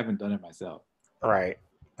 but I haven't done it myself. Right.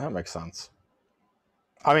 That makes sense.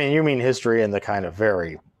 I mean, you mean history in the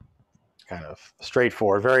very kind of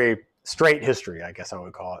straightforward, very straight history, I guess I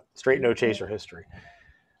would call it. Straight, no chaser history.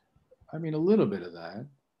 I mean, a little bit of that.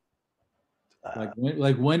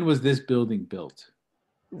 Like when was this building built?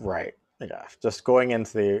 Right. Yeah. Just going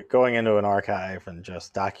into an archive and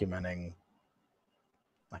just documenting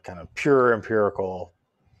a kind of pure empirical.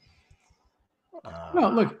 No,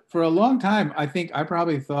 look, for a long time, I think I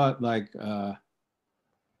probably thought like Machu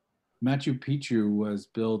Picchu was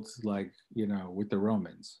built like, you know, with the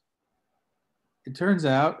Romans. It turns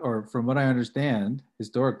out, or from what I understand,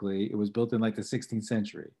 historically, it was built in like the 16th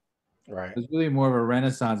century. Right. It's really more of a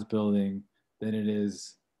Renaissance building than it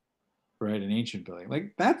is, right, an ancient building.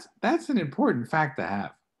 Like that's an important fact to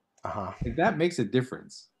have. Uh-huh. Like, that makes a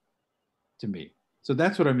difference to me. So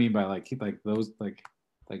that's what I mean by like those like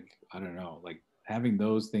I don't know, like having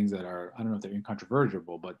those things that are, I don't know if they're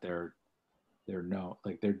incontrovertible, but they're no,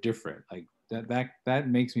 like they're different. Like that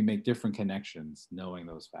makes me make different connections knowing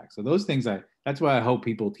those facts. So those things, that's why I hope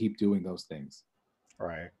people keep doing those things.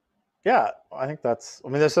 Right. Yeah, I think that's. I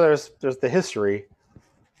mean, there's the history.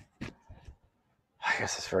 I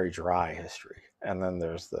guess it's very dry history, and then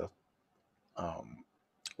there's the,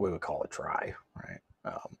 we would call it dry, right?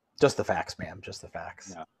 Just the facts, ma'am. Just the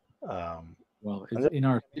facts. Yeah. Well, in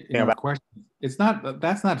our questions,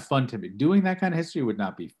 that's not fun to me. Doing that kind of history would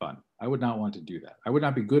not be fun. I would not want to do that. I would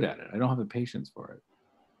not be good at it. I don't have the patience for it.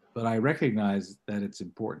 But I recognize that it's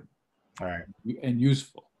important. All right. And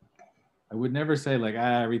useful. I would never say like,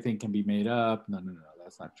 everything can be made up. No,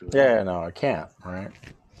 that's not true. Yeah, no, it can't. Right.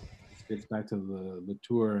 It gets back to the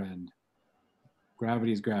Latour and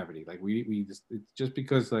gravity is gravity. Like it's just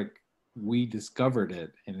because like we discovered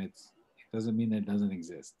it, and it doesn't mean that it doesn't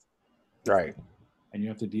exist. Right. And you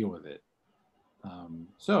have to deal with it.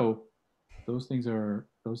 So those things are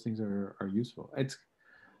useful. It's,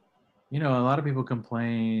 you know, a lot of people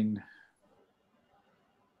complain,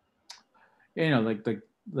 you know,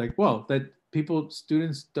 well, that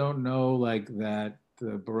students don't know like that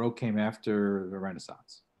the Baroque came after the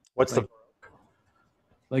Renaissance. What's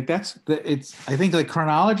like, I think like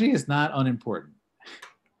chronology is not unimportant.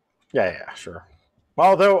 Yeah, sure.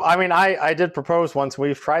 Although, I mean, I did propose once,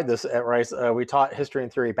 we've tried this at Rice, we taught history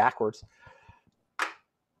and theory backwards.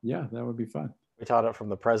 Yeah, that would be fun. We taught it from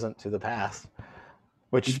the present to the past,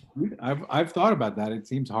 which I've thought about that. It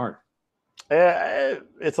seems hard.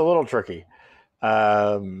 It's a little tricky.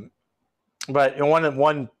 But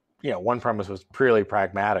one premise was purely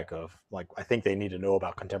pragmatic of like, I think they need to know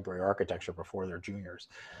about contemporary architecture before they're juniors,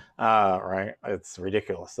 right? It's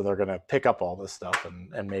ridiculous. So they're going to pick up all this stuff,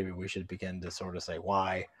 and maybe we should begin to sort of say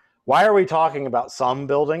why are we talking about some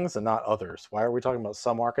buildings and not others? Why are we talking about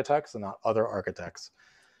some architects and not other architects?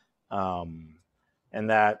 And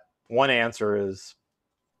that one answer is,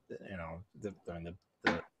 the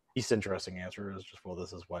least interesting answer is just, well,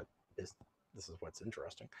 this is what's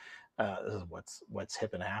interesting. This is what's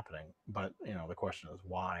hip and happening. But the question is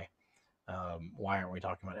why? Why aren't we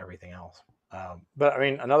talking about everything else? But I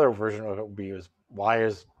mean, another version of it would be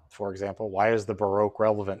for example, why is the Baroque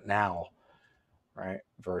relevant now, right?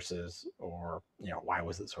 Versus, or why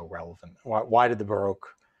was it so relevant? Why did the Baroque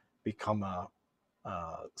become a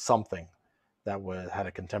something that had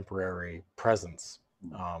a contemporary presence,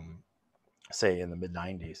 say in the mid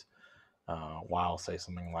 '90s? While, say,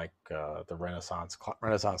 something like the Renaissance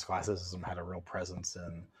classicism had a real presence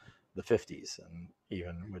in the '50s, and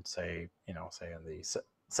even would say, say in the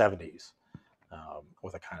 '70s,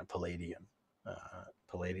 with a kind of Palladianism.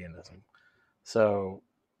 So,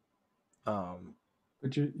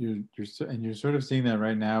 but you're sort of seeing that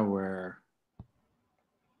right now, where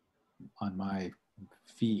on my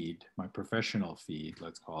feed, my professional feed,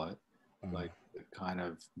 let's call it, like the kind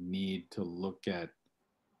of need to look at,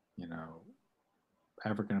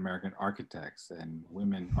 African American architects and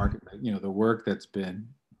women architects, the work that's been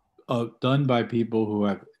done by people who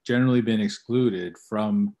have generally been excluded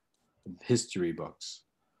from history books,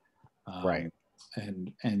 right,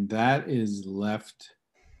 and that is left,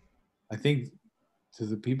 I think, to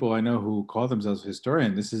the people I know who call themselves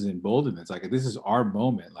historian. This is emboldened. It's like, this is our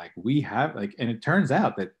moment. Like, we have, like, and it turns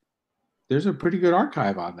out that there's a pretty good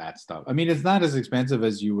archive on that stuff. I mean, it's not as expensive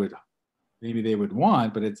as maybe they would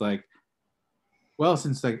want, but it's like, well,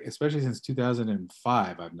 especially since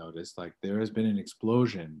 2005, I've noticed like there has been an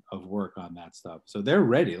explosion of work on that stuff. So they're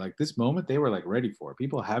ready. Like, this moment, they were like ready for it.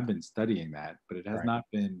 People have been studying that, but it has right, not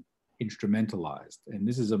been instrumentalized. And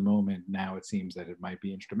this is a moment now, it seems, that it might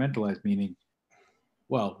be instrumentalized, meaning,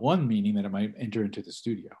 well, one meaning that it might enter into the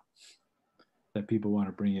studio, that people want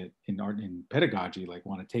to bring it in art, in pedagogy, like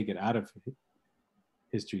want to take it out of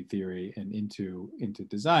history theory and into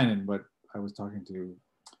design. And what I was talking to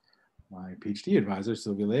my PhD advisor,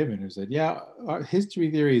 Sylvia Levin, who said, yeah,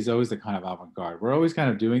 history theory is always the kind of avant-garde. We're always kind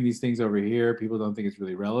of doing these things over here. People don't think it's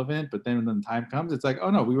really relevant, but then when the time comes, it's like, oh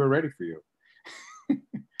no, we were ready for you.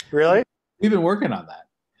 really. We've been working on that.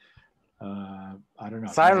 I don't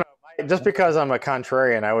know. So I don't know. Just because I'm a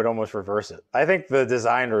contrarian, I would almost reverse it. I think the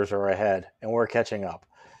designers are ahead, and we're catching up.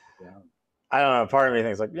 Yeah. I don't know. Part of me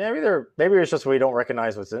thinks like, yeah, maybe it's just we don't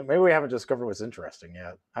recognize maybe we haven't discovered what's interesting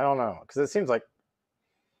yet. I don't know, because it seems like.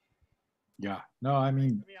 Yeah. No, I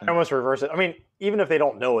mean, I almost reverse it. I mean, even if they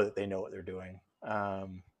don't know it, they know what they're doing. I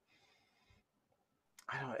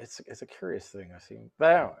don't know. It's a curious thing I see,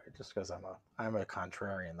 but I don't know, just because I'm a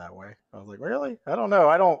contrarian that way. I was like, really? I don't know.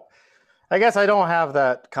 I guess I don't have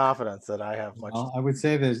that confidence that I have much. well, I would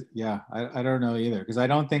say I don't know either, because I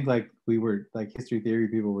don't think like we were like history theory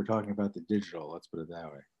people were talking about the digital. Let's put it that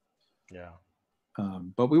way. Yeah.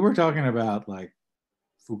 But we were talking about like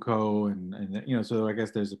Foucault, and so I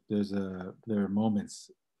guess there are moments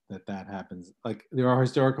that happens. Like, there are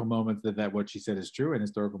historical moments that what she said is true, and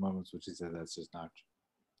historical moments which she said that's just not true.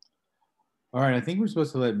 All right, I think we're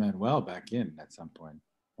supposed to let Manuel back in at some point.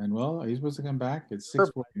 Manuel, are you supposed to come back? It's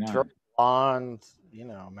 6:49. Blonde,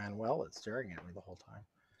 Manuel is staring at me the whole time.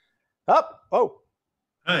 Up. Oh.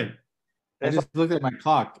 Hi. I just looked at my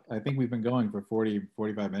clock. I think we've been going for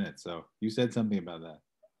 45 minutes. So you said something about that.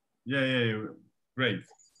 Yeah. Great.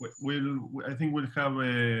 I think we'll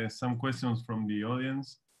have some questions from the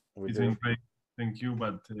audience. It's been great. Thank you.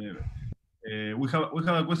 But we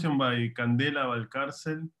have a question by Candela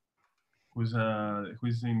Valcárcel, who is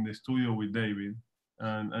in the studio with David,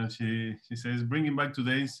 and she says, bringing back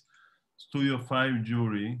today's Studio 5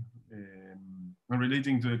 jury, and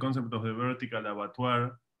relating to the concept of the vertical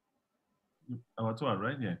abattoir,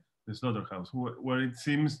 right? Yeah, the slaughterhouse, where it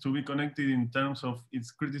seems to be connected in terms of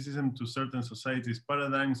its criticism to certain societies'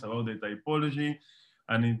 paradigms about the typology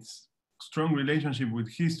and its strong relationship with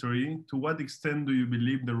history. To what extent do you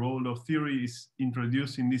believe the role of theory is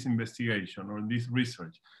introduced in this investigation or this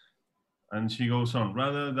research? And she goes on,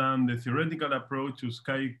 rather than the theoretical approach to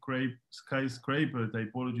skyscraper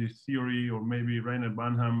typology theory, or maybe Rainer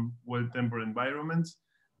Banham well-tempered environments,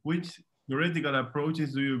 which theoretical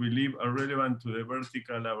approaches do you believe are relevant to the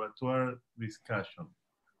vertical abattoir discussion?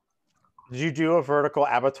 Did you do a vertical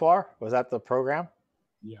abattoir? Was that the program?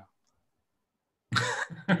 Yeah.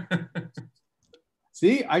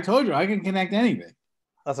 See, I told you I can connect anything.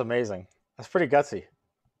 That's amazing. That's pretty gutsy.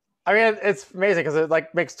 I mean, it's amazing because it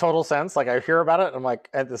like makes total sense. Like I hear about it, and I'm like,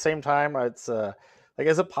 at the same time, it's like,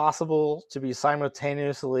 is it possible to be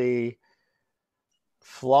simultaneously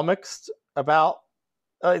flummoxed about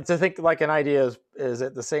to think like an idea is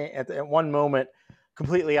at the same at one moment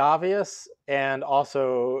completely obvious and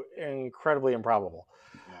also incredibly improbable?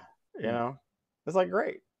 Yeah. You know, it's like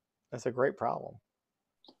great. That's a great problem.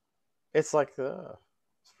 It's like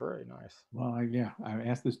it's very nice. Well, I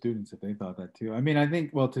asked the students if they thought that too. I mean, I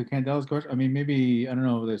think, well, to Candel's question, I mean, maybe, I don't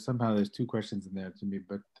know, there's two questions in there to me,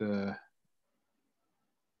 but the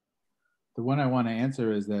one I want to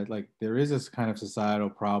answer is that like there is this kind of societal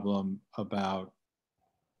problem about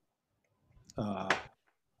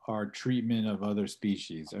our treatment of other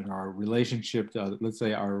species and our relationship to, let's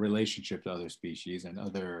say, our relationship to other species and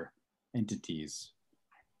other entities,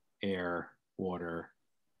 air, water,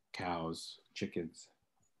 cows, chickens,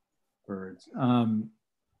 birds.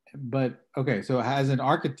 But okay, so as an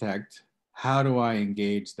architect, how do I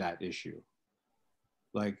engage that issue?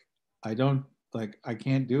 Like, I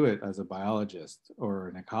can't do it as a biologist or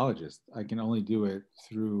an ecologist. I can only do it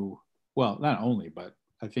through, well, not only, but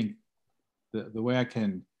I think the way I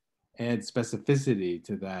can add specificity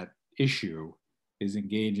to that issue is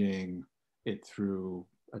engaging it through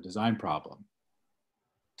a design problem.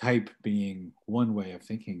 Type being one way of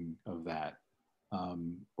thinking of that.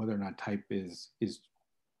 Whether or not type is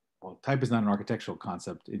well, type is not an architectural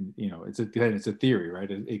concept. It's a theory,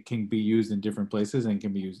 right? It can be used in different places and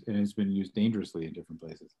can be used, and it's been used dangerously in different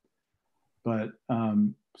places. But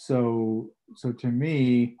so to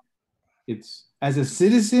me, it's, as a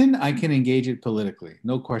citizen, I can engage it politically,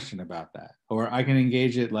 no question about that. Or I can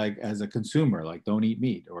engage it like as a consumer, like don't eat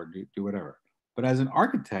meat or do whatever. But as an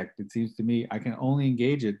architect, it seems to me I can only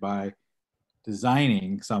engage it by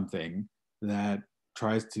designing something that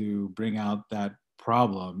tries to bring out that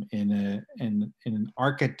problem in an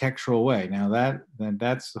architectural way. Now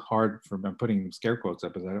that's hard for, I'm putting scare quotes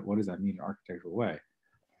up. What does that mean, an architectural way?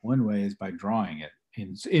 One way is by drawing it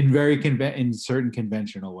in certain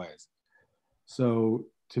conventional ways. So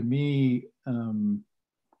to me,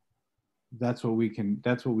 that's what we can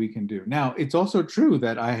do. Now, it's also true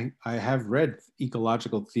that I have read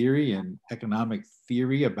ecological theory and economic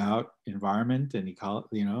theory about environment and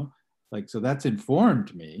ecology, so that's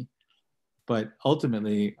informed me. But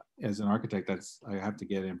ultimately, as an architect, I have to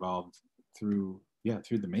get involved through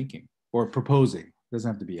the making or proposing. It doesn't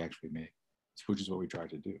have to be actually made, which is what we try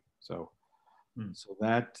to do. So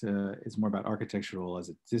that is more about architectural as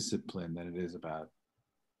a discipline than it is about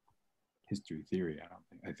history theory.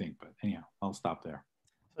 I think. But anyhow, I'll stop there.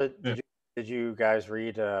 So did you guys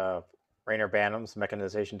read Rainer Banham's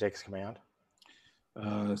Mechanization Takes Command?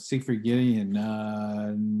 Siegfried Gideon.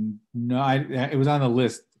 No, it was on the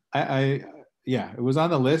list. It was on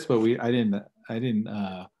the list, but I didn't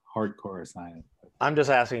hardcore assign it. I'm just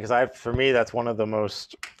asking because for me, that's one of the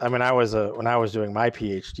most. I mean, when I was doing my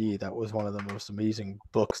PhD, that was one of the most amazing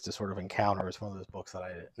books to sort of encounter. It's one of those books that I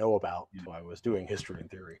didn't know about, so I was doing history and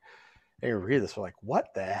theory. And you read this, we're like,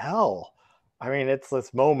 what the hell? I mean, it's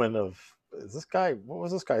this moment of, what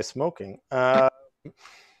was this guy smoking? But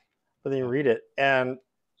then you read it, and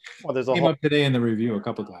there's a came up today in the review a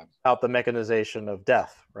couple times about the mechanization of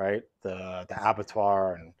death, right? The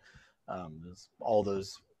abattoir, and there's all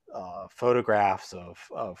those photographs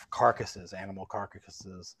of carcasses, animal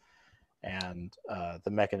carcasses, and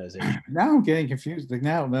the mechanization. Now I'm getting confused. Like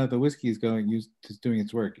now the whiskey is doing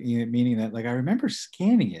its work, meaning that like I remember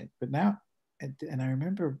scanning it, but now, and I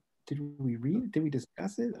remember, did we read it? Did we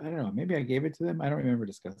discuss it? I don't know. Maybe I gave it to them. I don't remember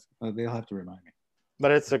discussing it. They'll have to remind me. But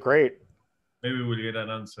it's a great. Maybe we'll get an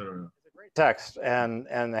answer. It's a great text, and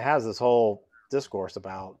it has this whole discourse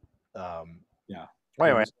about. Yeah. Well,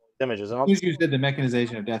 anyway, images. And you said the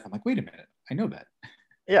mechanization of death. I'm like, wait a minute, I know that.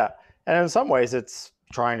 Yeah, and in some ways, it's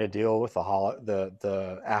trying to deal with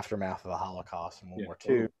the aftermath of the Holocaust and World War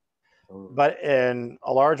II. Totally. But in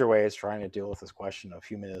a larger way, it's trying to deal with this question of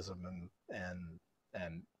humanism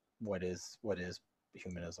and what is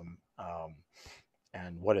humanism,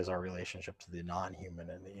 and what is our relationship to the non-human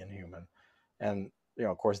and the inhuman. And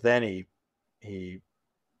of course, then he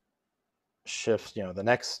shifts. The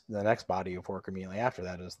next body of work immediately after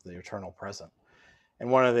that is the eternal present. And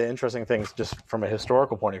one of the interesting things, just from a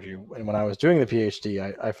historical point of view, and when I was doing the PhD,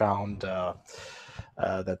 I found that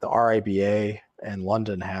the RIBA in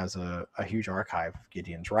London has a huge archive of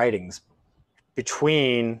Gideon's writings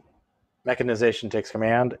between Mechanization Takes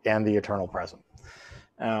Command and the Eternal Present.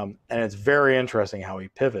 And it's very interesting how he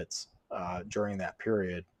pivots during that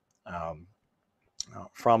period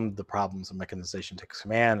from the problems of mechanization takes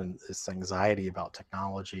command and this anxiety about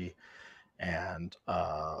technology and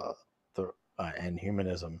and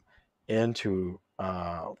humanism into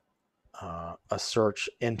a search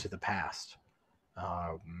into the past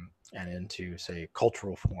and into, say,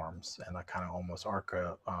 cultural forms and a kind of almost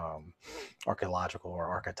archaeological or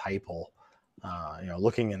archetypal,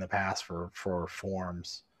 looking in the past for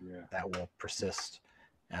forms that will persist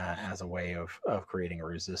as a way of creating a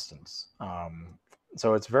resistance.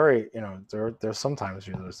 So it's very, there's sometimes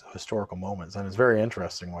there's historical moments, and it's very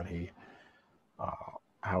interesting what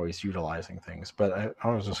how he's utilizing things. But I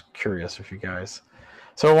was just curious if you guys.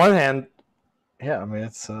 So on one hand, yeah, I mean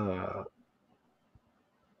it's that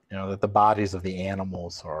the bodies of the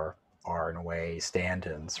animals are in a way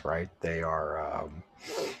stand-ins, right? They are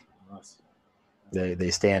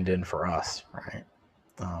they stand in for us, right?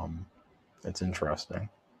 It's interesting.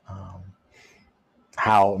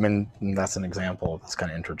 How, I mean, that's an example of this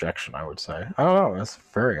kind of interjection, I would say. I don't know. It's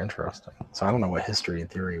very interesting. So I don't know what history and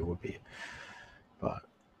theory would be, but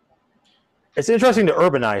it's interesting to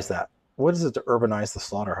urbanize that. What is it to urbanize the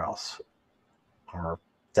slaughterhouse or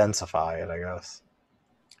densify it, I guess?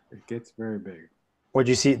 It gets very big. Would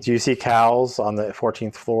you see? Do you see cows on the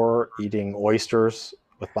 14th floor eating oysters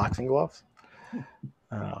with boxing gloves?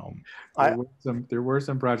 There were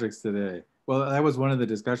some projects today. Well, that was one of the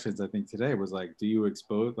discussions I think today was like, do you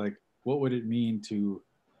expose, like, what would it mean to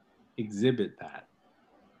exhibit that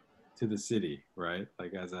to the city, right?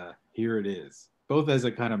 Like as a, here it is, both as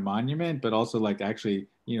a kind of monument, but also like actually,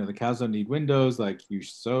 the cows don't need windows, like you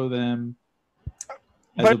sow them.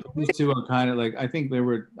 As opposed to a kind of like, I think there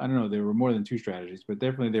were, I don't know, there were more than two strategies, but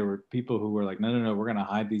definitely there were people who were like, no, we're going to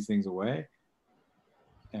hide these things away.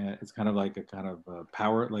 And it's kind of like a kind of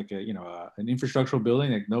power, like an infrastructural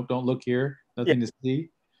building. Like, nope, don't look here, nothing to see,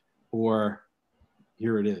 or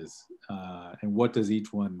here it is. And what does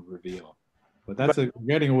each one reveal? But that's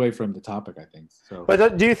getting away from the topic, I think. So,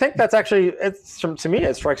 but do you think that's actually? To me,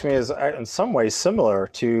 it strikes me as in some ways similar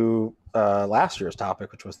to last year's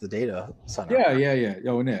topic, which was the data center. Yeah.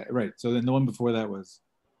 Oh, yeah, right. So then the one before that was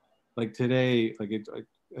like today, like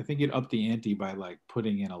I think it upped the ante by like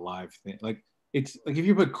putting in a live thing, like. It's like if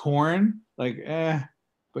you put corn, like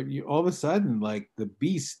but you all of a sudden like the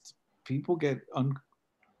beast, people get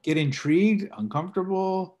intrigued,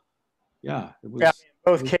 uncomfortable. Yeah, it was. Yeah,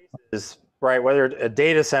 in both cases, right? Whether a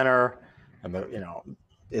data center and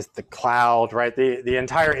is the cloud, right? The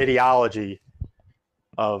entire ideology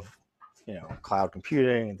of cloud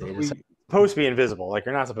computing and data center is supposed to be invisible. Like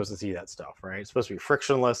you're not supposed to see that stuff, right? It's supposed to be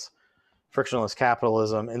frictionless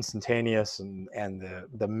capitalism, instantaneous, and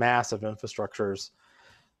the massive infrastructures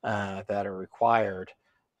that are required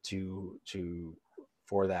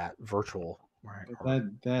for that virtual. Right.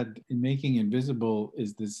 That making invisible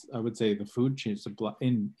is this, I would say, the food chain supply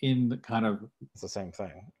in the kind of, it's the same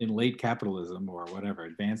thing in late capitalism or whatever,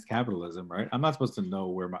 advanced capitalism, right? I'm not supposed to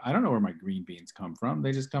know I don't know where my green beans come from.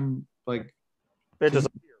 They just come like it just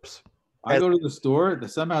appears. I go to the store,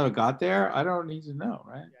 somehow it got there. I don't need to know,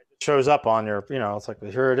 right? It shows up on your, it's like,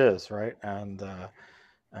 here it is, right? And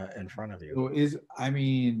in front of you. So I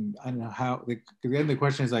don't know how, then the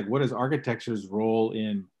question is like, what is architecture's role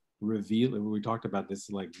in revealing? We talked about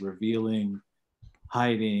this, like revealing,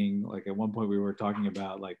 hiding, like at one point we were talking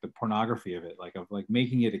about like the pornography of it, like of like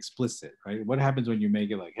making it explicit, right? What happens when you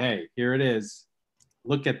make it like, hey, here it is,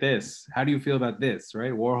 look at this, how do you feel about this,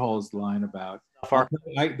 right? Warhol's line about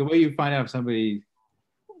the way you find out if somebody,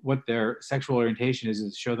 what their sexual orientation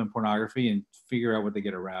is show them pornography and figure out what they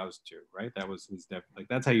get aroused to, right? That was his like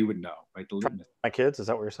that's how you would know, right? The litmus. My kids, is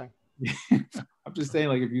that what you're saying? I'm just saying,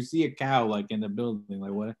 like if you see a cow like in the building,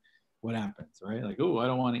 like what happens, right? Like, oh, I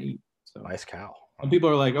don't want to eat. So nice cow. Some people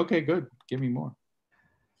are like, okay, good, give me more.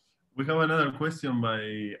 We have another question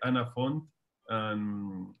by Anna Font,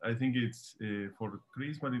 and I think it's for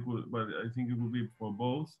Chris, but I think it would be for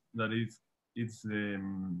both. That it's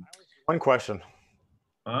one question.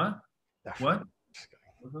 What?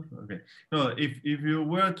 Okay. No, if you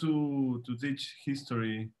were to teach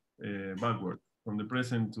history backward from the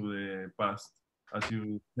present to the past, as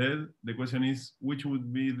you said, the question is, which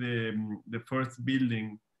would be the first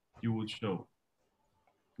building you would show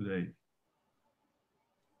today?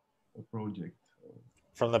 A project.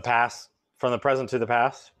 From the past, from the present to the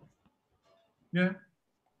past? Yeah.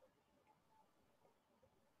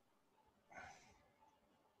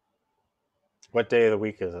 What day of the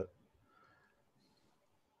week is it?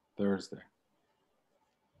 Thursday.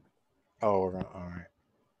 Oh, we're gonna, all right.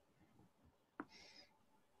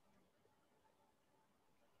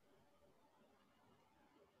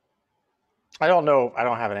 I don't know. I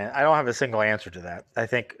don't have a single answer to that. I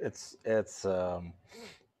think it's.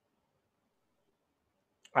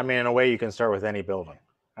 I mean, in a way, you can start with any building.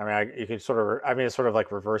 I mean, you can sort of. I mean, it's sort of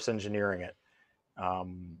like reverse engineering it.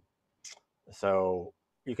 So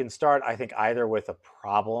you can start, I think, either with a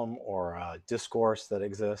problem or a discourse that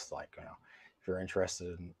exists, like, if you're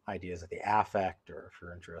interested in ideas of the affect, or if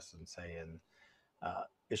you're interested in, say, in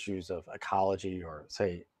issues of ecology, or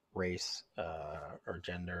say race, or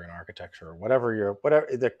gender and architecture, or whatever.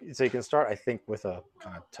 So you can start, I think, with a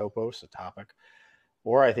kind of topos, a topic,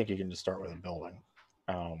 or I think you can just start with a building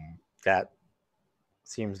that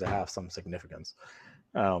seems to have some significance,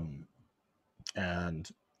 and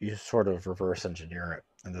you sort of reverse engineer it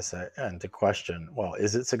and to question, well,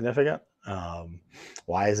 is it significant?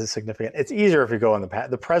 Why is it significant? It's easier if you go in the past.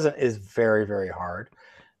 The present is very, very hard.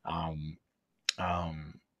 I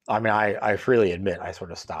mean, I freely admit I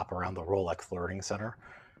sort of stop around the Rolex Learning Center,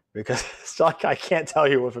 because it's like I can't tell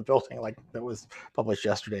you if a building like that was published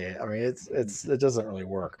yesterday. I mean, it doesn't really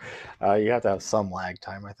work. You have to have some lag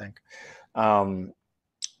time, I think,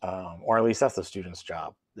 or at least that's the student's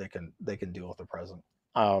job. They can deal with the present.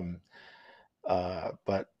 But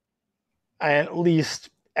I at least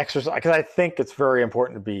exercise, because I think it's very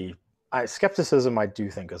important to be. Skepticism, I do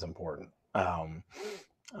think, is important. And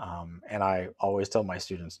I always tell my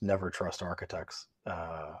students, never trust architects.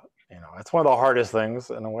 It's one of the hardest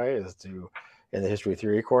things in a way is to, in the history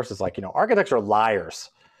theory course, it's like, architects are liars.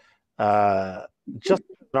 Just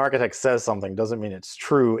an architect says something doesn't mean it's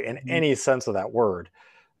true in any sense of that word.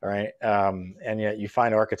 Right. And yet you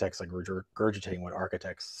find architects like regurgitating what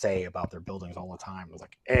architects say about their buildings all the time. It's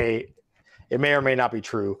like, A, it may or may not be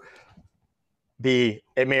true. B,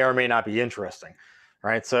 it may or may not be interesting.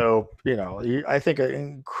 Right. So, I think an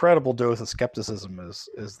incredible dose of skepticism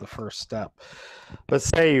is the first step. But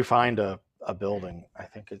say you find a building, I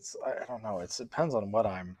think I don't know. It depends on what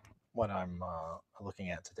I'm looking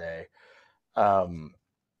at today.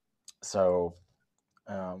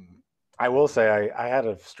 I will say I had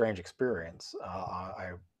a strange experience.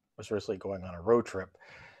 I was recently going on a road trip,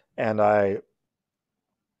 and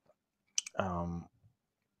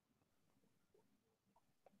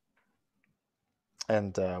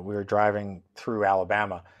we were driving through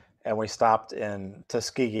Alabama, and we stopped in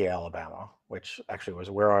Tuskegee, Alabama, which actually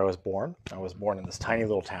was where I was born. I was born in this tiny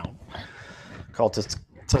little town called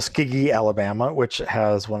Tuskegee, Alabama, which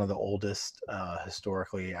has one of the oldest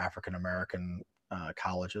historically African-American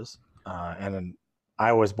colleges. And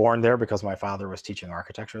I was born there because my father was teaching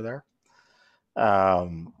architecture there.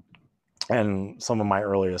 And some of my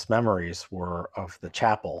earliest memories were of the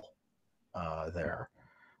chapel there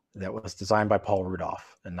that was designed by Paul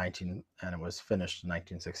Rudolph and it was finished in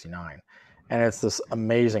 1969. And it's this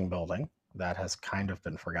amazing building that has kind of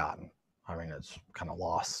been forgotten. I mean, it's kind of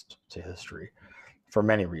lost to history for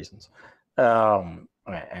many reasons, and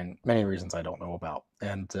many reasons I don't know about.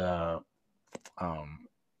 And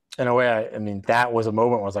in a way, I mean, that was a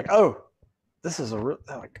moment where I was like, oh, this is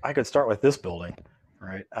I could start with this building,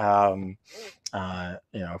 right?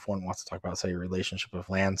 If one wants to talk about, say, relationship of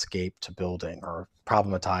landscape to building, or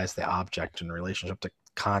problematize the object in relationship to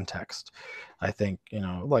context, I think,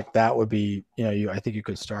 like that would be, I think you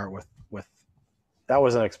could start with that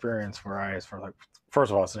was an experience where I was like,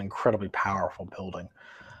 first of all, it's an incredibly powerful building.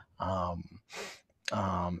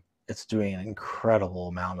 It's doing an incredible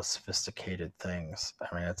amount of sophisticated things.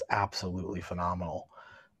 I mean, it's absolutely phenomenal.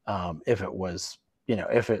 If it was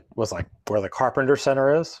like where the Carpenter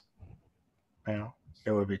Center is,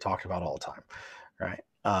 it would be talked about all the time, right?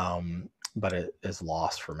 But it is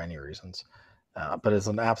lost for many reasons. But it's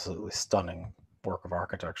an absolutely stunning work of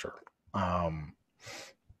architecture.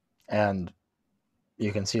 And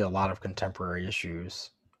you can see a lot of contemporary issues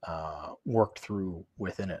worked through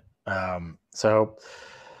within it. So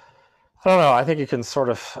I don't know. I think you can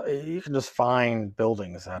just find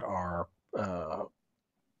buildings that are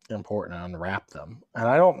important and unwrap them. And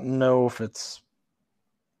I don't know if it's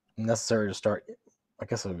necessary to start. I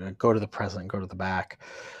guess I'm gonna go to the present, go to the back.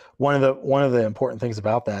 One of the important things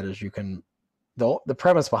about that is the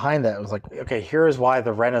premise behind that was like, okay, here is why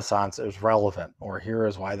the Renaissance is relevant, or here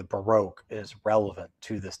is why the Baroque is relevant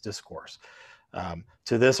to this discourse.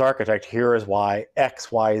 To this architect, here is why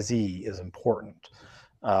X, Y, Z is important.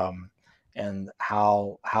 And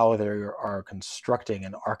how they are constructing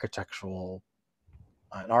an architecture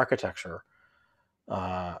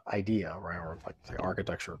idea, right? Or like the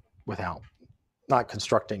architecture without not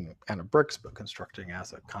constructing out of bricks, but constructing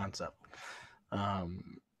as a concept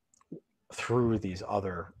through these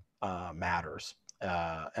other matters.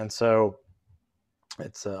 And so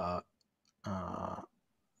it's so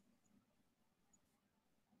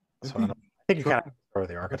I think you kind of start with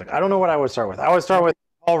the architect. I don't know what I would start with. I would start with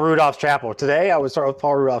Paul Rudolph's chapel. Today, I would start with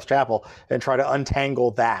Paul Rudolph's chapel and try to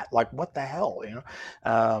untangle that. Like, what the hell, you know?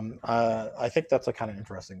 I think that's a kind of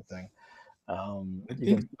interesting thing. I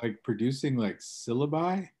think like producing like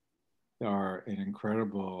syllabi are an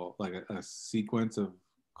incredible, like a sequence of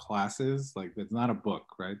classes. Like that's not a book,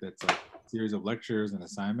 right? That's like a series of lectures and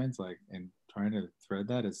assignments. Like, and trying to thread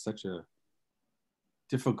that is such a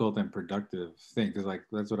difficult and productive thing. Because like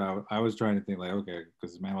that's what I was trying to think. Like, okay,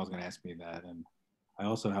 because Manuel's going to ask me that, and I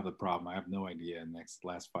also have the problem. I have no idea in the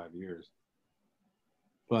last 5 years.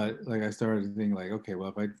 But like I started to think like, okay, well,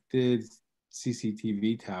 if I did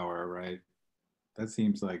CCTV tower, right? That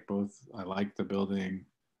seems like both, I like the building,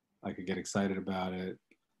 I could get excited about it,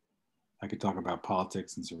 I could talk about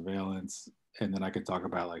politics and surveillance, and then I could talk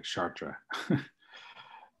about like Chartres.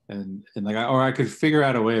 and like, or I could figure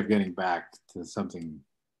out a way of getting back to something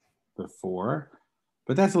before,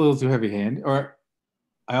 but that's a little too heavy handed. Or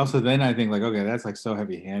I also, then I think like, okay, that's like so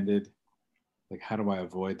heavy handed. Like, how do I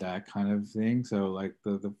avoid that kind of thing? So like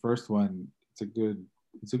the first one, it's a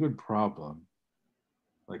good problem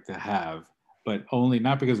like to have, but only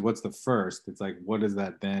not because what's the first, it's like what does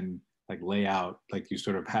that then like lay out, like you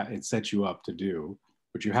sort of have, it sets you up to do,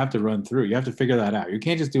 but you have to run through, you have to figure that out. You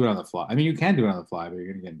can't just do it on the fly. I mean, you can do it on the fly, but you're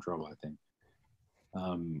going to get in trouble, I think.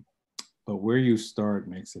 But where you start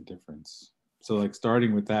makes a difference. So like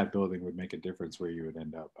starting with that building would make a difference where you would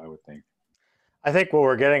end up, I would think. I think what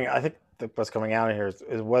we're getting, I think what's coming out of here is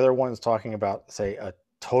whether one's talking about, say, a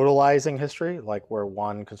totalizing history, like where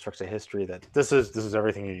one constructs a history that this is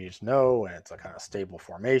everything you need to know, and it's a kind of stable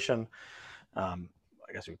formation. I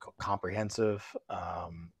guess we call comprehensive,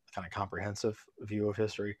 kind of comprehensive view of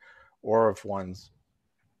history, or if one's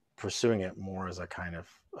pursuing it more as a kind of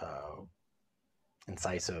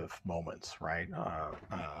incisive moments, right?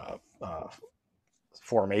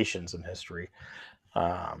 Formations in history.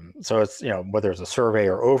 So it's, you know, whether it's a survey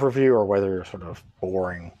or overview, or whether you're sort of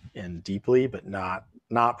boring in deeply, but not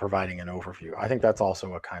providing an overview. I think that's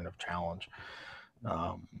also a kind of challenge,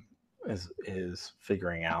 is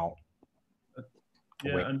figuring out.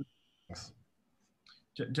 Yeah, and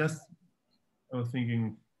just I was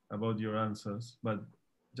thinking about your answers, but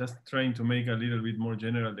just trying to make a little bit more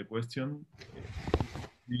general the question.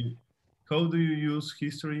 How do you use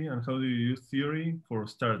history and how do you use theory for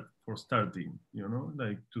starting, you know,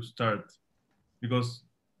 like to start? Because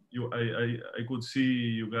I could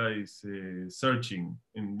see you guys searching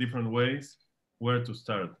in different ways where to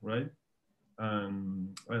start, right?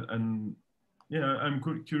 And yeah, I'm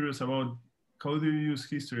curious about how do you use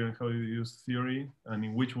history and how do you use theory, and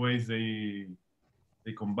in which ways they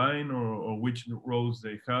combine, or which roles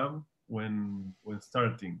they have when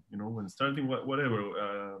starting, you know, when starting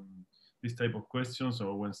whatever. This type of questions,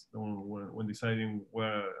 or when deciding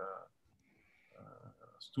where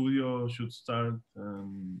studio should start,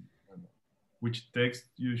 and which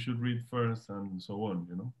text you should read first, and so on,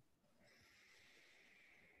 you know.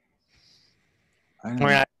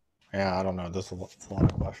 I don't know. There's a lot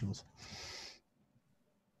of questions.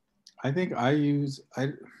 I think I use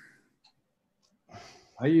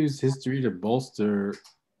history to bolster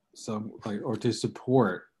some, like, or to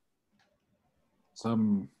support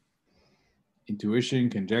some intuition,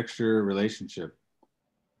 conjecture, relationship.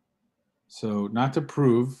 So not to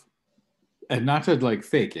prove, and not to like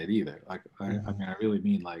fake it either. Like I mean, I really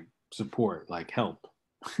mean like support, like help.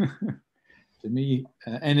 To me,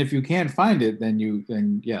 and if you can't find it, then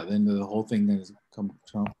the whole thing is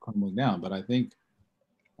crumbling down. But I think,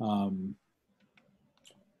 I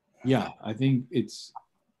think it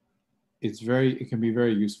can be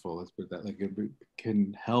very useful. Let's put that, like it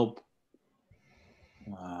can help.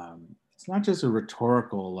 It's not just a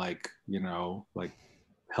rhetorical, like, you know, like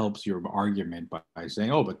helps your argument by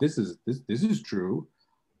saying, oh, but this is true,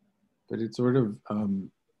 but it sort of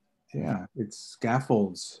it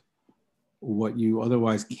scaffolds what you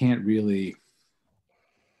otherwise can't really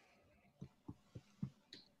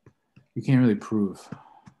prove,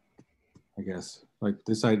 I guess. Like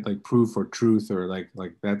this, like proof or truth, or like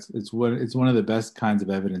it's one of the best kinds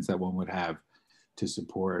of evidence that one would have to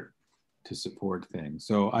support things.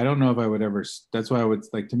 So I don't know if I would ever, that's why I would,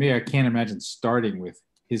 like, to me, I can't imagine starting with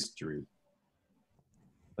history.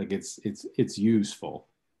 Like it's useful.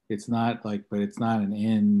 It's not like, but it's not an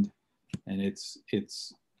end, and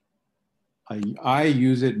I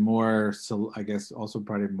use it more, so I guess also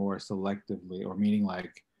probably more selectively, or meaning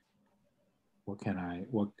like, how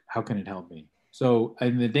can it help me? So,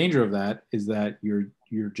 and the danger of that is that you're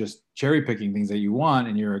just cherry picking things that you want,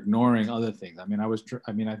 and you're ignoring other things. I mean, I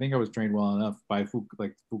think I was trained well enough by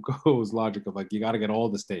Foucault's logic of like, you got to get all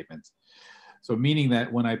the statements. So meaning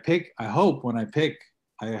that when I pick, I hope when I pick,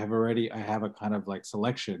 I have a kind of like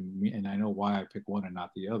selection, and I know why I pick one and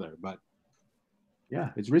not the other. But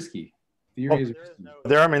yeah, it's risky. Theory is risky.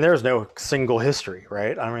 There's no single history,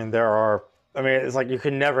 right? It's like you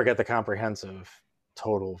can never get the comprehensive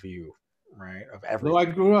total view, right, of everything. Though I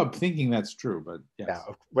grew up thinking that's true, but yes.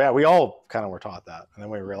 Yeah, we all kind of were taught that, and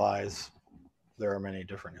then we realize there are many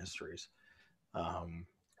different histories.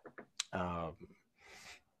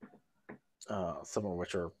 Some of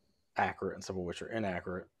which are accurate and some of which are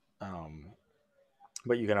inaccurate.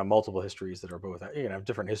 But you can have multiple histories that are both. You can have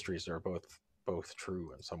different histories that are both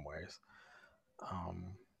true in some ways. I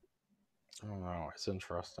don't know. It's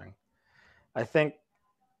interesting. I think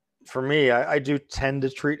for me, I tend to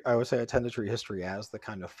treat history as the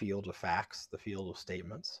kind of field of facts, the field of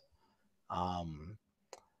statements, and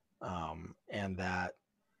that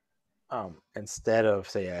instead of,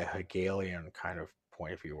 say, a Hegelian kind of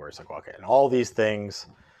point of view where it's like, okay, and all these things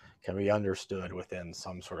can be understood within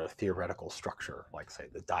some sort of theoretical structure, like, say,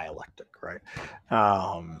 the dialectic, right?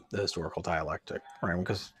 The historical dialectic, right?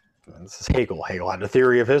 Because this is Hegel. Hegel had a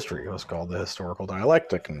theory of history. It was called the historical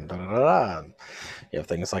dialectic, and da da da da. And you have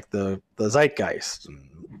things like the zeitgeist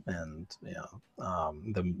and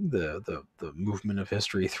the movement of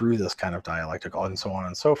history through this kind of dialectic, and so on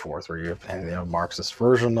and so forth, where you have Marxist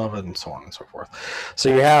version of it, and so on and so forth. So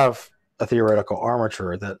you have a theoretical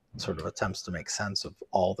armature that sort of attempts to make sense of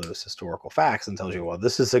all those historical facts and tells you, well,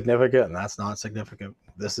 this is significant and that's not significant.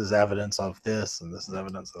 This is evidence of this and this is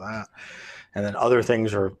evidence of that. And then other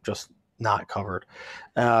things are just not covered.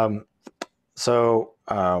 So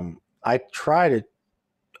I try to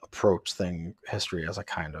approach history as a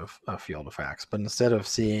kind of a field of facts, but instead of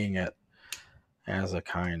seeing it as a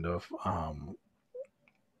kind of,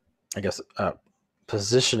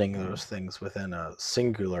 positioning those things within a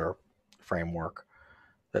singular framework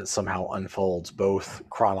that somehow unfolds both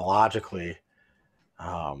chronologically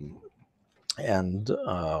and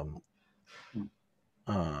to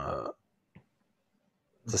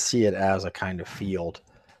see it as a kind of field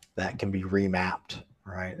that can be remapped,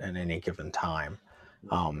 right, at any given time.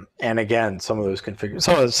 And again, some of those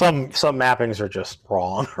some mappings are just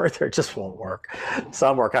wrong, or they just won't work.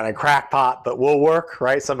 Some are kind of crackpot, but will work,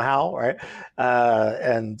 right, somehow, right?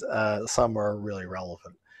 And some are really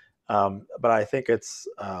relevant. But I think it's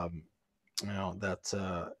that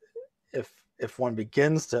if one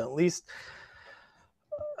begins to at least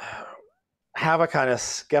have a kind of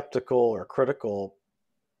skeptical or critical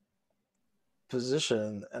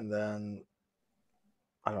position, and then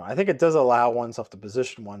I think it does allow oneself to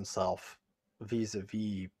position oneself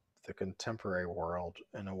vis-a-vis the contemporary world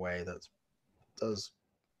in a way that does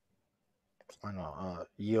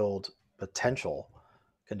yield potential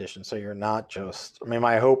conditions. So you're not just,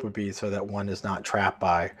 my hope would be so that one is not trapped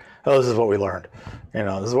by, oh, this is what we learned,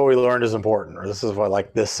 this is what we learned is important, or this is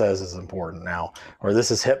what this says is important now, or this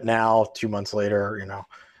is hip now, 2 months later,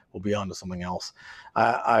 we'll be on to something else.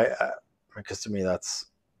 Because to me that's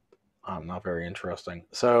not very interesting.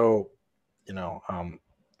 So I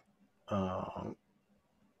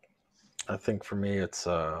think for me it's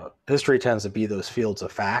history tends to be those fields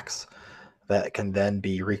of facts that can then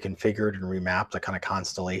be reconfigured and remapped, a kind of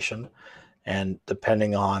constellation. And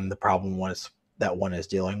depending on the problem that one is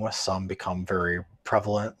dealing with, some become very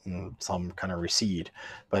prevalent and some kind of recede.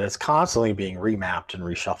 But it's constantly being remapped and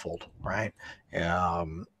reshuffled, right?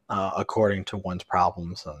 According to one's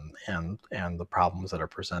problems and the problems that are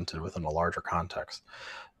presented within a larger context.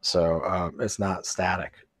 So it's not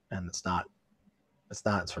static, and it's not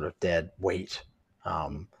sort of dead weight.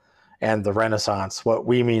 And the Renaissance, what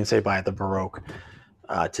we mean, say, by the Baroque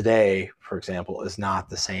today, for example, is not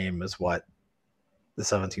the same as what the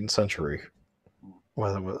 17th century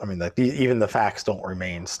was. Even the facts don't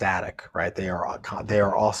remain static, right? They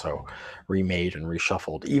are also remade and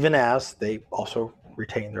reshuffled, even as they also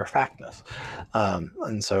retain their factness.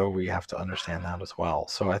 And so we have to understand that as well.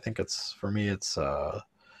 So I think for me, it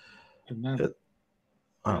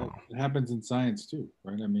happens in science too,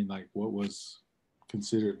 right? What was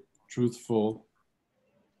considered truthful,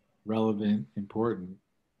 relevant, important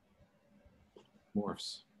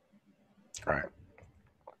morphs. Right.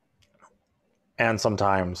 And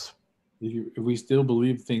sometimes if we still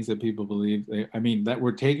believe things that people believe, that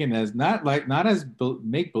were taken as not as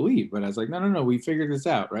make believe, but as no, we figured this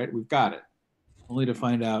out, right? We've got it, only to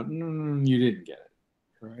find out you didn't get it,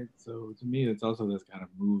 right? So to me, it's also this kind of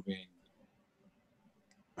moving.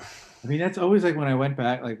 That's always when I went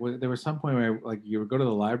back, there was some point where you would go to the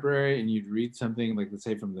library and you'd read something let's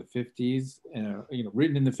say from the 50s,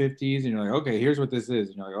 written in the 50s, and you're like, okay, here's what this is,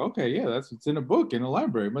 and you're like, okay, yeah, it's in a book in a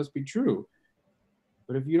library, it must be true.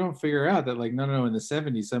 But if you don't figure out that, like, no, in the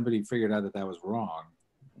 70s, somebody figured out that that was wrong,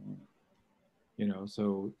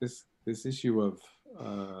 so this issue of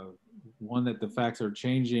one, that the facts are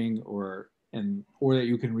changing, or that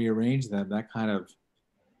you can rearrange them, that kind of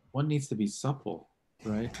one needs to be supple,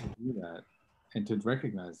 right? To do that and to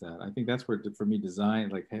recognize that. I think that's where, for me, design,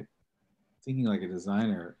 like thinking like a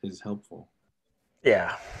designer, is helpful.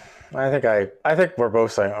 Yeah, I think we're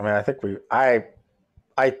both saying. I mean, I think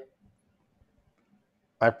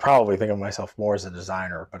I probably think of myself more as a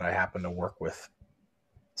designer, but I happen to work with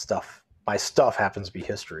stuff. My stuff happens to be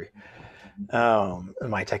history, and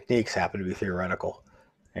my techniques happen to be theoretical.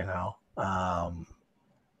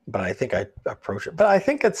 But I think I approach it. But I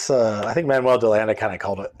think I think Manuel Delanda kind of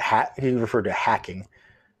called it he referred to hacking.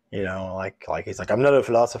 Like he's like, I'm not a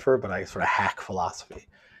philosopher, but I sort of hack philosophy.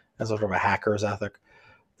 That's sort of a hacker's ethic.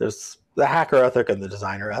 There's the hacker ethic and the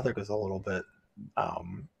designer ethic is a little bit.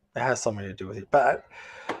 It has something to do with it, but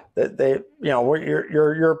you're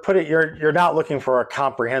not looking for a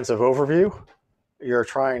comprehensive overview. You're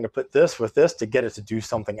trying to put this with this to get it to do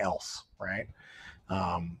something else, right?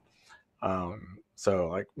 So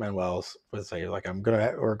like Manuel's would say, like,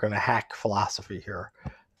 we're gonna hack philosophy here.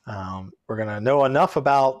 We're gonna know enough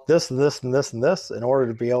about this and this and this and this in order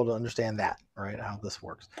to be able to understand that, right? How this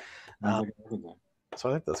works. So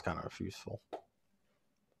I think that's kind of useful.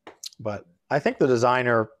 But I think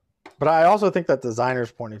but I also think that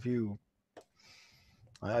designer's point of view,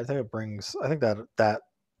 I think that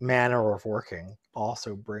manner of working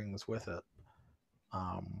also brings with it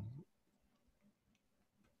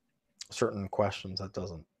certain questions that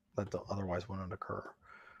otherwise wouldn't occur.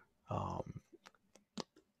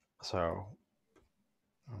 So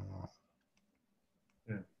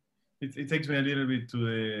yeah, it takes me a little bit to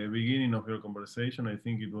the beginning of your conversation. I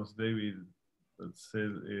think it was David that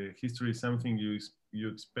said history is something you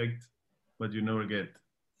expect but you never get,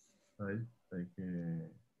 right? Like,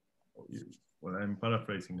 well, I'm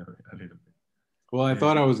paraphrasing a little bit. Well, I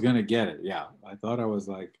thought I was gonna get it. Yeah, I thought I was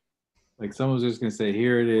like someone was just gonna say,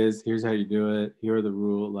 here it is, here's how you do it, here are the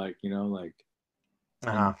rules, like,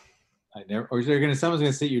 uh-huh. I never, or someone's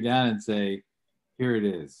gonna sit you down and say, here it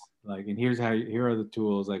is, like, and here are the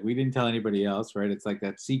tools, like, we didn't tell anybody else, right? It's like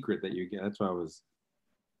that secret that you get. That's why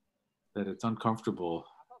that it's uncomfortable.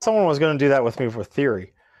 Someone was going to do that with me for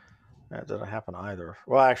theory. That didn't happen either.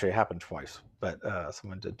 Well, actually, it happened twice, but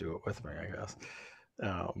someone did do it with me, I guess.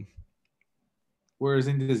 Whereas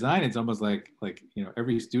in design, it's almost like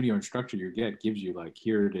every studio instructor you get gives you, like,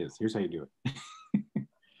 here it is, here's how you do it.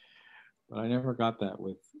 But I never got that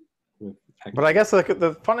with. But I guess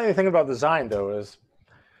the funny thing about design, though, is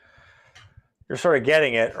you're sort of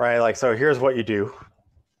getting it, right? Like, so here's what you do.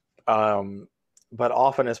 But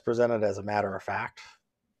often it's presented as a matter of fact,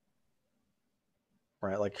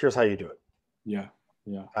 right? Like, here's how you do it. Yeah.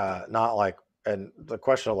 Not like, and the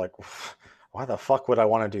question of, like, why the fuck would I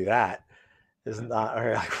want to do that? Is not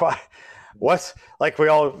like, why? What's like, we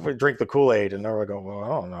drink the Kool-Aid and then we go, well, I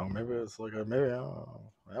don't know, maybe it's like maybe I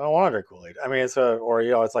don't want to drink Kool-Aid. I mean, it's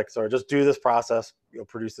it's like, so just do this process, you'll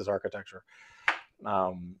produce this architecture.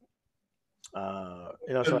 So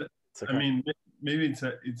I mean, maybe it's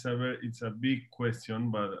a big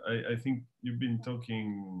question, but I think you've been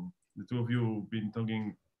talking, the two of you have been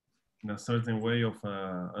talking in a certain way of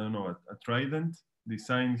I don't know, a trident,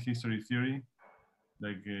 design, history, theory,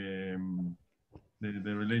 like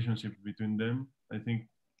the relationship between them. I think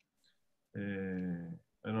I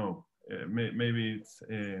don't know, maybe it's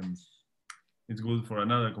good for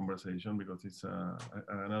another conversation because it's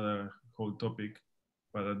another whole topic.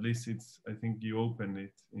 But at least I think you open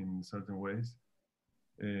it in certain ways.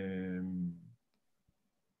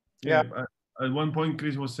 Yeah. At one point,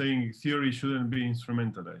 Chris was saying theory shouldn't be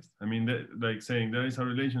instrumentalized. I mean, like saying there is a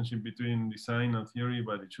relationship between design and theory,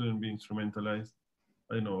 but it shouldn't be instrumentalized.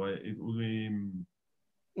 I don't know. It would be.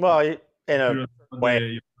 Well, in a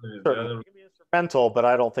way, it can be instrumental, but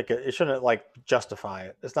I don't think it shouldn't, like, justify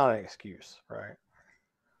it. It's not an excuse, right?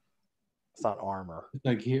 It's not armor. It's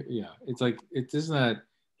like, here, yeah. It's like, it's just not,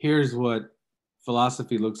 here's what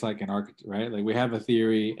philosophy looks like in architecture, right? Like, we have a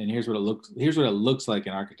theory, and here's what it looks like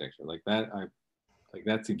in architecture. Like that,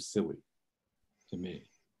 that seems silly to me.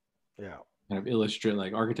 Yeah. Kind of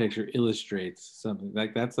like architecture illustrates something.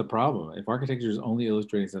 Like, that's the problem. If architecture is only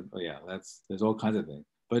illustrating something, yeah, there's all kinds of things.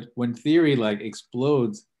 But when theory, like,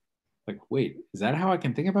 explodes, like, wait, is that how I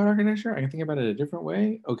can think about architecture? I can think about it a different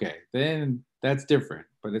way. Okay, then that's different.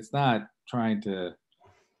 But it's not trying to,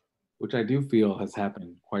 which I do feel has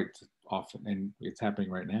happened quite often, and it's happening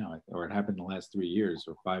right now, or it happened in the last 3 years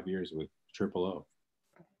or 5 years with Triple O.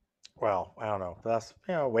 Well, I don't know. That's,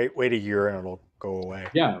 wait a year and it'll go away.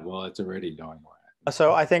 Yeah, well, it's already going away.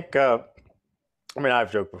 So I think, I mean,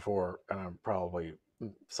 I've joked before, and probably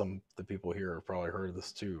some of the people here have probably heard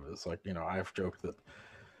this too. It's like, I've joked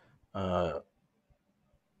that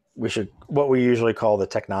what we usually call the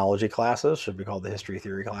technology classes should be called the history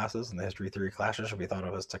theory classes, and the history theory classes should be thought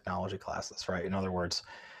of as technology classes, right? In other words,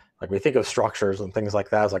 like we think of structures and things like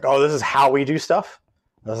that. It's like, oh, this is how we do stuff.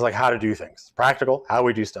 This is like how to do things. Practical, how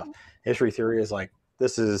we do stuff. History theory is like,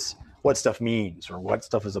 this is what stuff means or what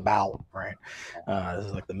stuff is about, right? This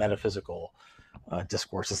is like the metaphysical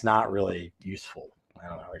discourse. It's not really useful. I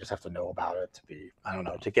don't know. We just have to know about it to be, I don't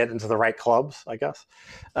know, to get into the right clubs, I guess.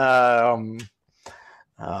 To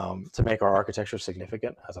make our architecture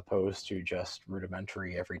significant, as opposed to just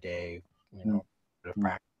rudimentary, everyday,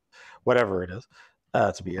 practice, whatever it is,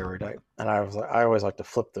 to be erudite. And I always like to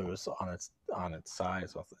flip those on its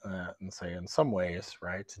sides and say, in some ways,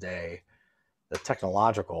 right, today, the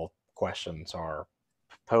technological questions are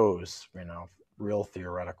posed, real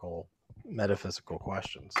theoretical, metaphysical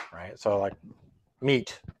questions, right? So like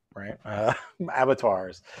meat, right,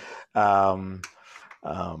 abattoirs.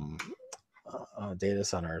 Data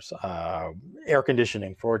centers, air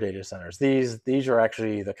conditioning for data centers. These are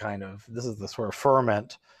actually this is the sort of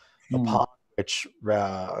ferment upon which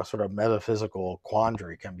a sort of metaphysical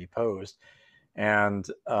quandary can be posed, and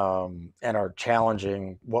are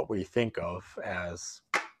challenging what we think of as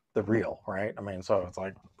the real, right? I mean, so it's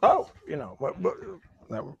like, oh, we all of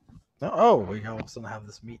a sudden have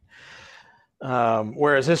this meat.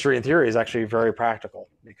 Whereas history and theory is actually very practical,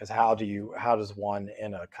 because how does one,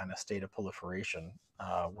 in a kind of state of proliferation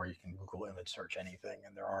where you can Google image search anything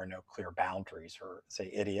and there are no clear boundaries, or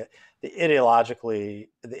say the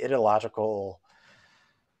ideological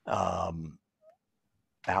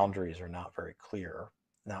boundaries are not very clear,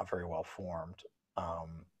 not very well formed,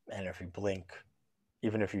 and if you blink,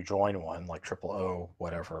 even if you join one like triple O,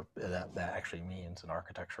 whatever that actually means in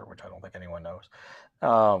architecture, which I don't think anyone knows.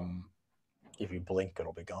 If you blink,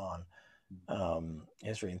 it'll be gone.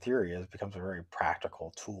 History and theory becomes a very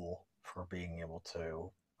practical tool for being able to,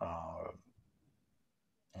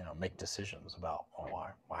 make decisions about,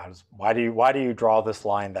 well, why do you draw this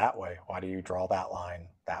line that way? Why do you draw that line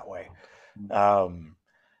that way?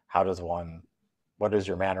 What is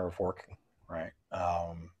your manner of working, right?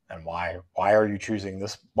 And why are you choosing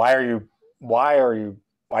this? Why do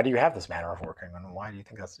you have this manner of working, and why do you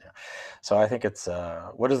think that's? So I think it's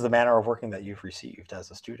what is the manner of working that you've received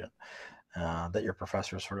as a student, that your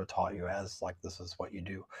professors sort of taught you as, like, this is what you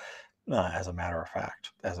do, as a matter of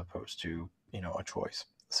fact, as opposed to a choice.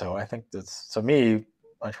 So I think I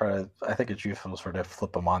think it's useful to sort of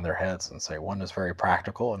flip them on their heads and say one is very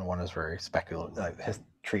practical and one is very speculative.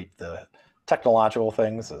 Treat the technological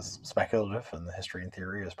things as speculative and the history and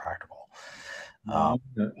theory as practical. I'm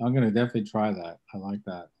going to definitely try that. I like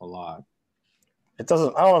that a lot. I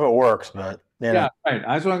don't know if it works, but yeah, right.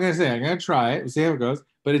 That's what I'm going to say. I'm going to try it and see how it goes.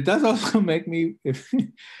 But it does also make me,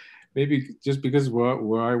 maybe just because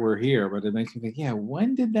we're here, but it makes me think, yeah,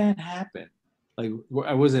 when did that happen? Like,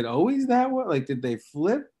 was it always that way? Like, did they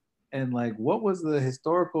flip? And like, what was the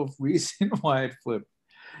historical reason why it flipped?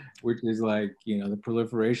 Which is like, the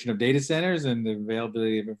proliferation of data centers and the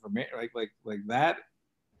availability of information. Like that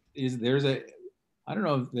is, I don't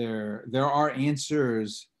know if there are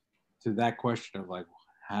answers to that question of like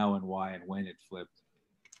how and why and when it flipped.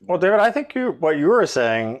 Well, David, I think what you were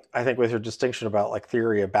saying, I think with your distinction about like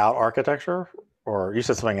theory about architecture, or you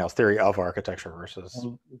said something else, theory of architecture versus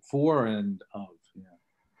for and of,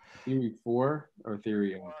 theory for or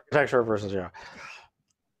theory of architecture versus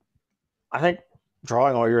I think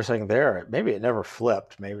drawing what you were saying there, maybe it never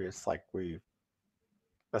flipped. Maybe it's like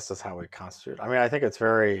that's just how we constitute. I mean, I think it's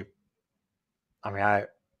very. I mean,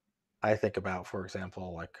 I think about, for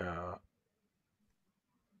example, like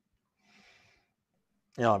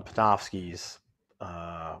Panofsky's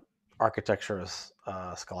architecture as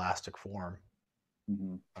scholastic form,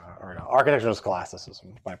 or architecture as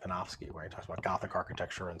scholasticism by Panofsky, where he talks about Gothic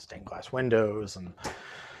architecture and stained glass windows, and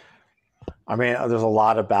I mean, there's a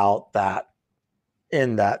lot about that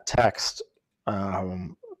in that text.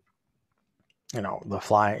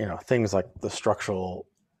 Things like the structural.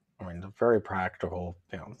 I mean, the very practical,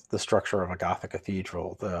 the structure of a Gothic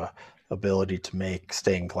cathedral, the ability to make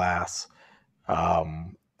stained glass,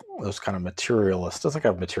 those kind of materialist. It's like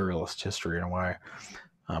a materialist history in a way,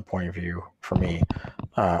 point of view for me.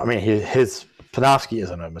 I mean, his Panofsky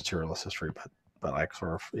isn't a materialist history, but like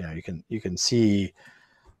sort of, you can see,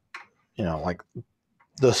 like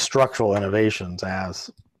the structural innovations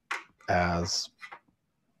as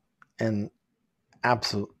an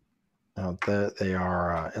absolute. They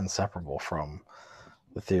are inseparable from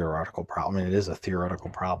the theoretical problem. I mean, it is a theoretical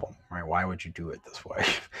problem, right? Why would you do it this way?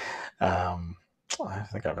 I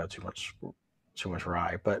think I've had too much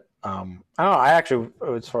rye, but I don't know. I actually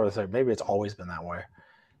would sort of say maybe it's always been that way.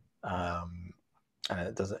 And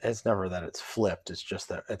it doesn't. It's never that it's flipped. It's just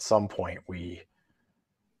that at some point we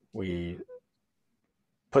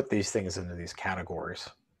put these things into these categories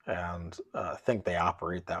and think they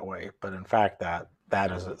operate that way. But in fact, that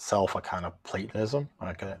is itself a kind of Platonism,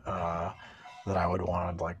 that I would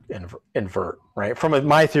want to like invert, right? From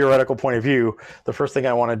my theoretical point of view, the first thing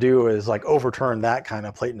I want to do is like overturn that kind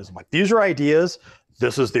of Platonism. Like, these are ideas.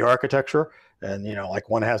 This is the architecture, and like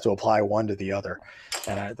one has to apply one to the other.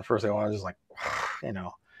 And the first thing I want to do is like,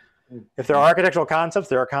 if there are architectural concepts,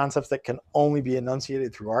 there are concepts that can only be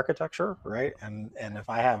enunciated through architecture, right? And if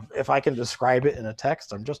I can describe it in a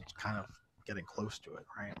text, I'm just kind of getting close to it,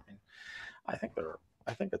 right? I mean, I think there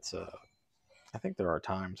are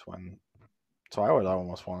times when. So I would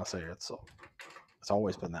almost want to say it's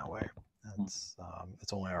always been that way. It's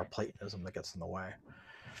only our Platonism that gets in the way.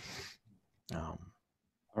 All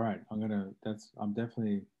right, that's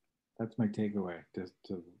my takeaway, just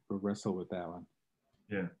to wrestle with that one.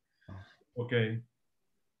 Yeah. Okay.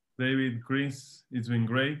 David, Chris, it's been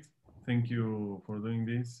great. Thank you for doing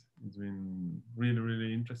this. It's been really,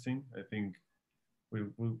 really interesting. I think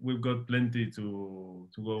we've got plenty to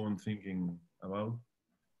go on thinking about.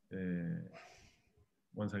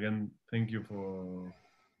 Once again, thank you for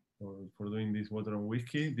doing this Water and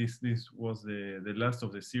Whiskey. This was the last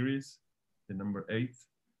of the series, the number 8.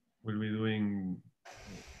 We'll be doing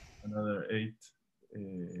another 8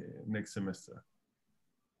 next semester.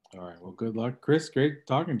 All right. Well, good luck, Chris. Great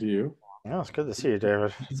talking to you. Yeah, it's good to see you,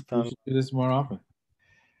 David. We should do this more often.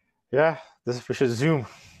 Yeah, we should Zoom.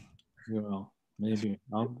 Well, maybe.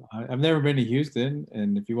 I've never been to Houston,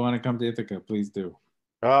 and if you want to come to Ithaca, please do.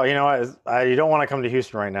 Oh, you know what? You don't want to come to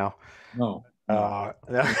Houston right now. No.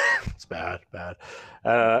 It's bad. But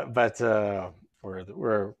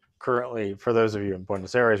we're currently, for those of you in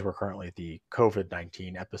Buenos Aires, we're currently the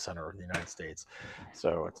COVID-19 epicenter of the United States.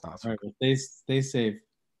 So it's not so. All right, well, stay safe.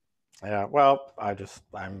 Yeah. Well,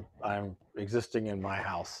 I'm existing in my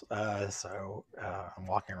house, so I'm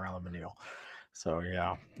walking around the Menil. So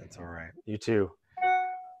yeah, it's all right. You too.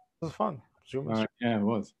 It was fun. All right. Yeah, it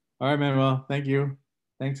was. All right, man. Well, thank you.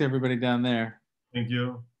 Thanks, everybody down there. Thank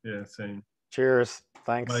you. Yeah, same. Cheers.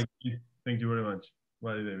 Thanks. Bye. Thank you very much.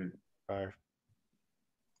 Bye, David. Bye.